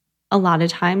 and a lot of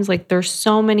times like there's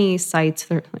so many sites,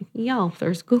 there's like Yelp,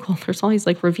 there's Google, there's all these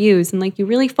like reviews, and like you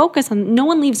really focus on, no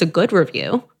one leaves a good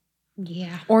review.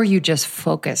 Yeah. Or you just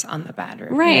focus on the bad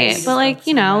reviews. Right. But like,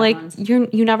 you know, like you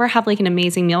never have like an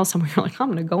amazing meal somewhere. You're like, I'm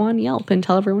going to go on Yelp and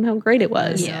tell everyone how great it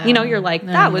was. Yeah. You know, you're like,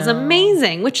 that was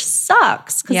amazing, which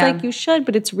sucks. Cause Yeah. like you should,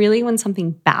 but it's really when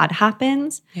something bad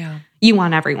happens, Yeah. you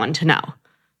want everyone to know.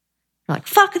 You're like,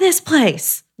 fuck this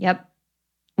place. Yep.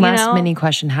 Last know? mini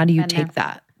question. How do you Been take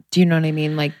that? Do you know what I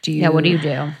mean? Like, do you? Yeah. What do you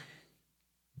do?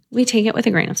 We take it with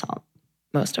a grain of salt.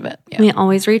 Most of it. Yeah. We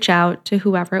always reach out to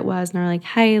whoever it was and are like,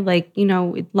 hey, like, you know,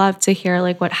 we'd love to hear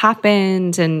like what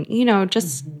happened. And, you know,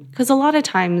 just because a lot of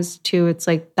times too, it's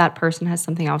like that person has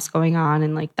something else going on.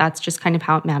 And like, that's just kind of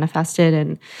how it manifested.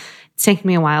 And it's taken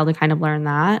me a while to kind of learn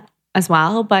that as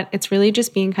well. But it's really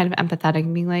just being kind of empathetic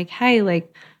and being like, hey,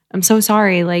 like, I'm so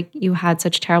sorry. Like you had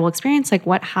such a terrible experience. Like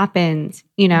what happened,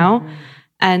 you know,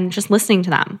 and just listening to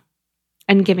them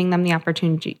and giving them the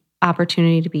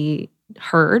opportunity to be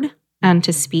heard and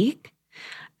to speak.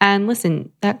 And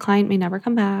listen, that client may never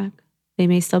come back. They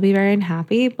may still be very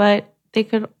unhappy, but they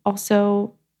could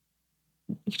also,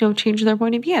 you know, change their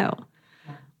point of view.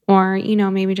 Or, you know,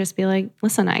 maybe just be like,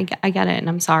 listen, I get it. And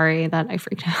I'm sorry that I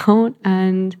freaked out.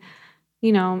 And,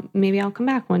 you know, maybe I'll come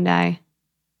back one day.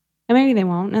 And maybe they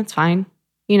won't. That's fine.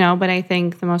 You know, but I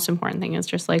think the most important thing is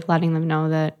just like letting them know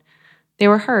that they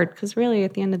were heard. Because really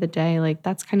at the end of the day, like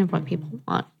that's kind of what people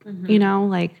want. You know,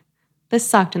 like, this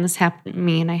sucked and this happened to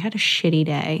me and I had a shitty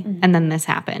day and then this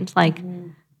happened. Like,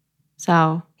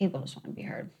 so. People just want to be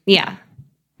heard. Yeah.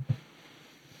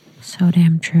 So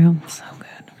damn true. So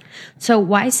good. So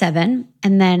why 7?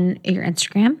 And then your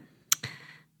Instagram?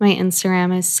 My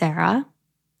Instagram is Sarah,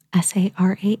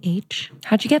 SARAH.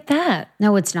 How'd you get that?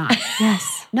 No, it's not.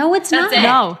 Yes. No, it's not.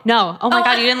 No. Oh my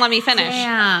God, you didn't let me finish.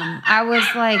 Damn. I was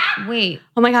like, wait.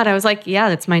 Oh my God, I was like, yeah,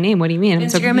 that's my name. What do you mean? I'm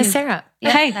so Instagram is confused. Sarah.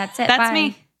 Yeah, Hey, that's it. That's Bye.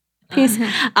 me. Peace.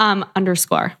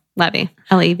 _ Levy,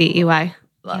 LEVEY.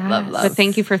 Love. But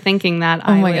thank you for thinking that.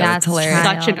 Oh my I God, was that's hilarious.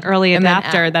 such an early And then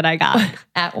adapter that I got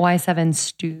At Y7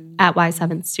 Stu. at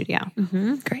Y7 Studio.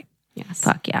 Great. Yes.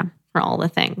 Fuck yeah. For all the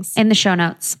things. In the show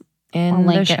notes. In I'll the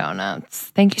link it. show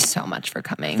notes. Thank you so much for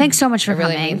coming. Thanks so much for it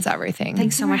really coming. means everything.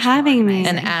 Thanks so for much having me.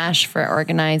 And Ash for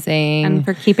organizing. And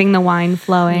for keeping the wine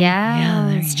flowing.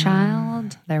 Yes,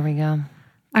 child. There we go.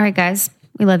 All right, guys.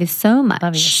 We love you so much.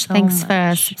 Love you so Thanks for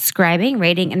much. subscribing,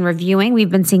 rating, and reviewing. We've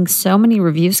been seeing so many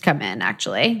reviews come in,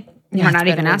 actually. Yeah, We're it's not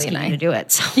been even really asking nice. you to do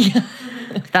it. So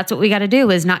that's what we got to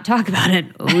do is not talk about it.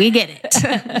 We get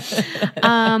it.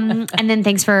 And then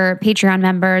thanks for Patreon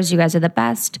members. You guys are the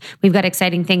best. We've got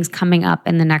exciting things coming up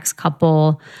in the next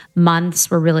couple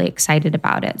months. We're really excited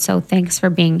about it. So thanks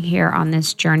for being here on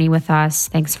this journey with us.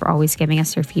 Thanks for always giving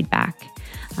us your feedback.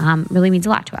 Really means a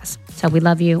lot to us. So we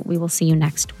love you. We will see you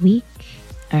next week.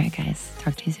 All right, guys.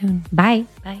 Talk to you soon. Bye.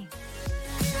 Bye.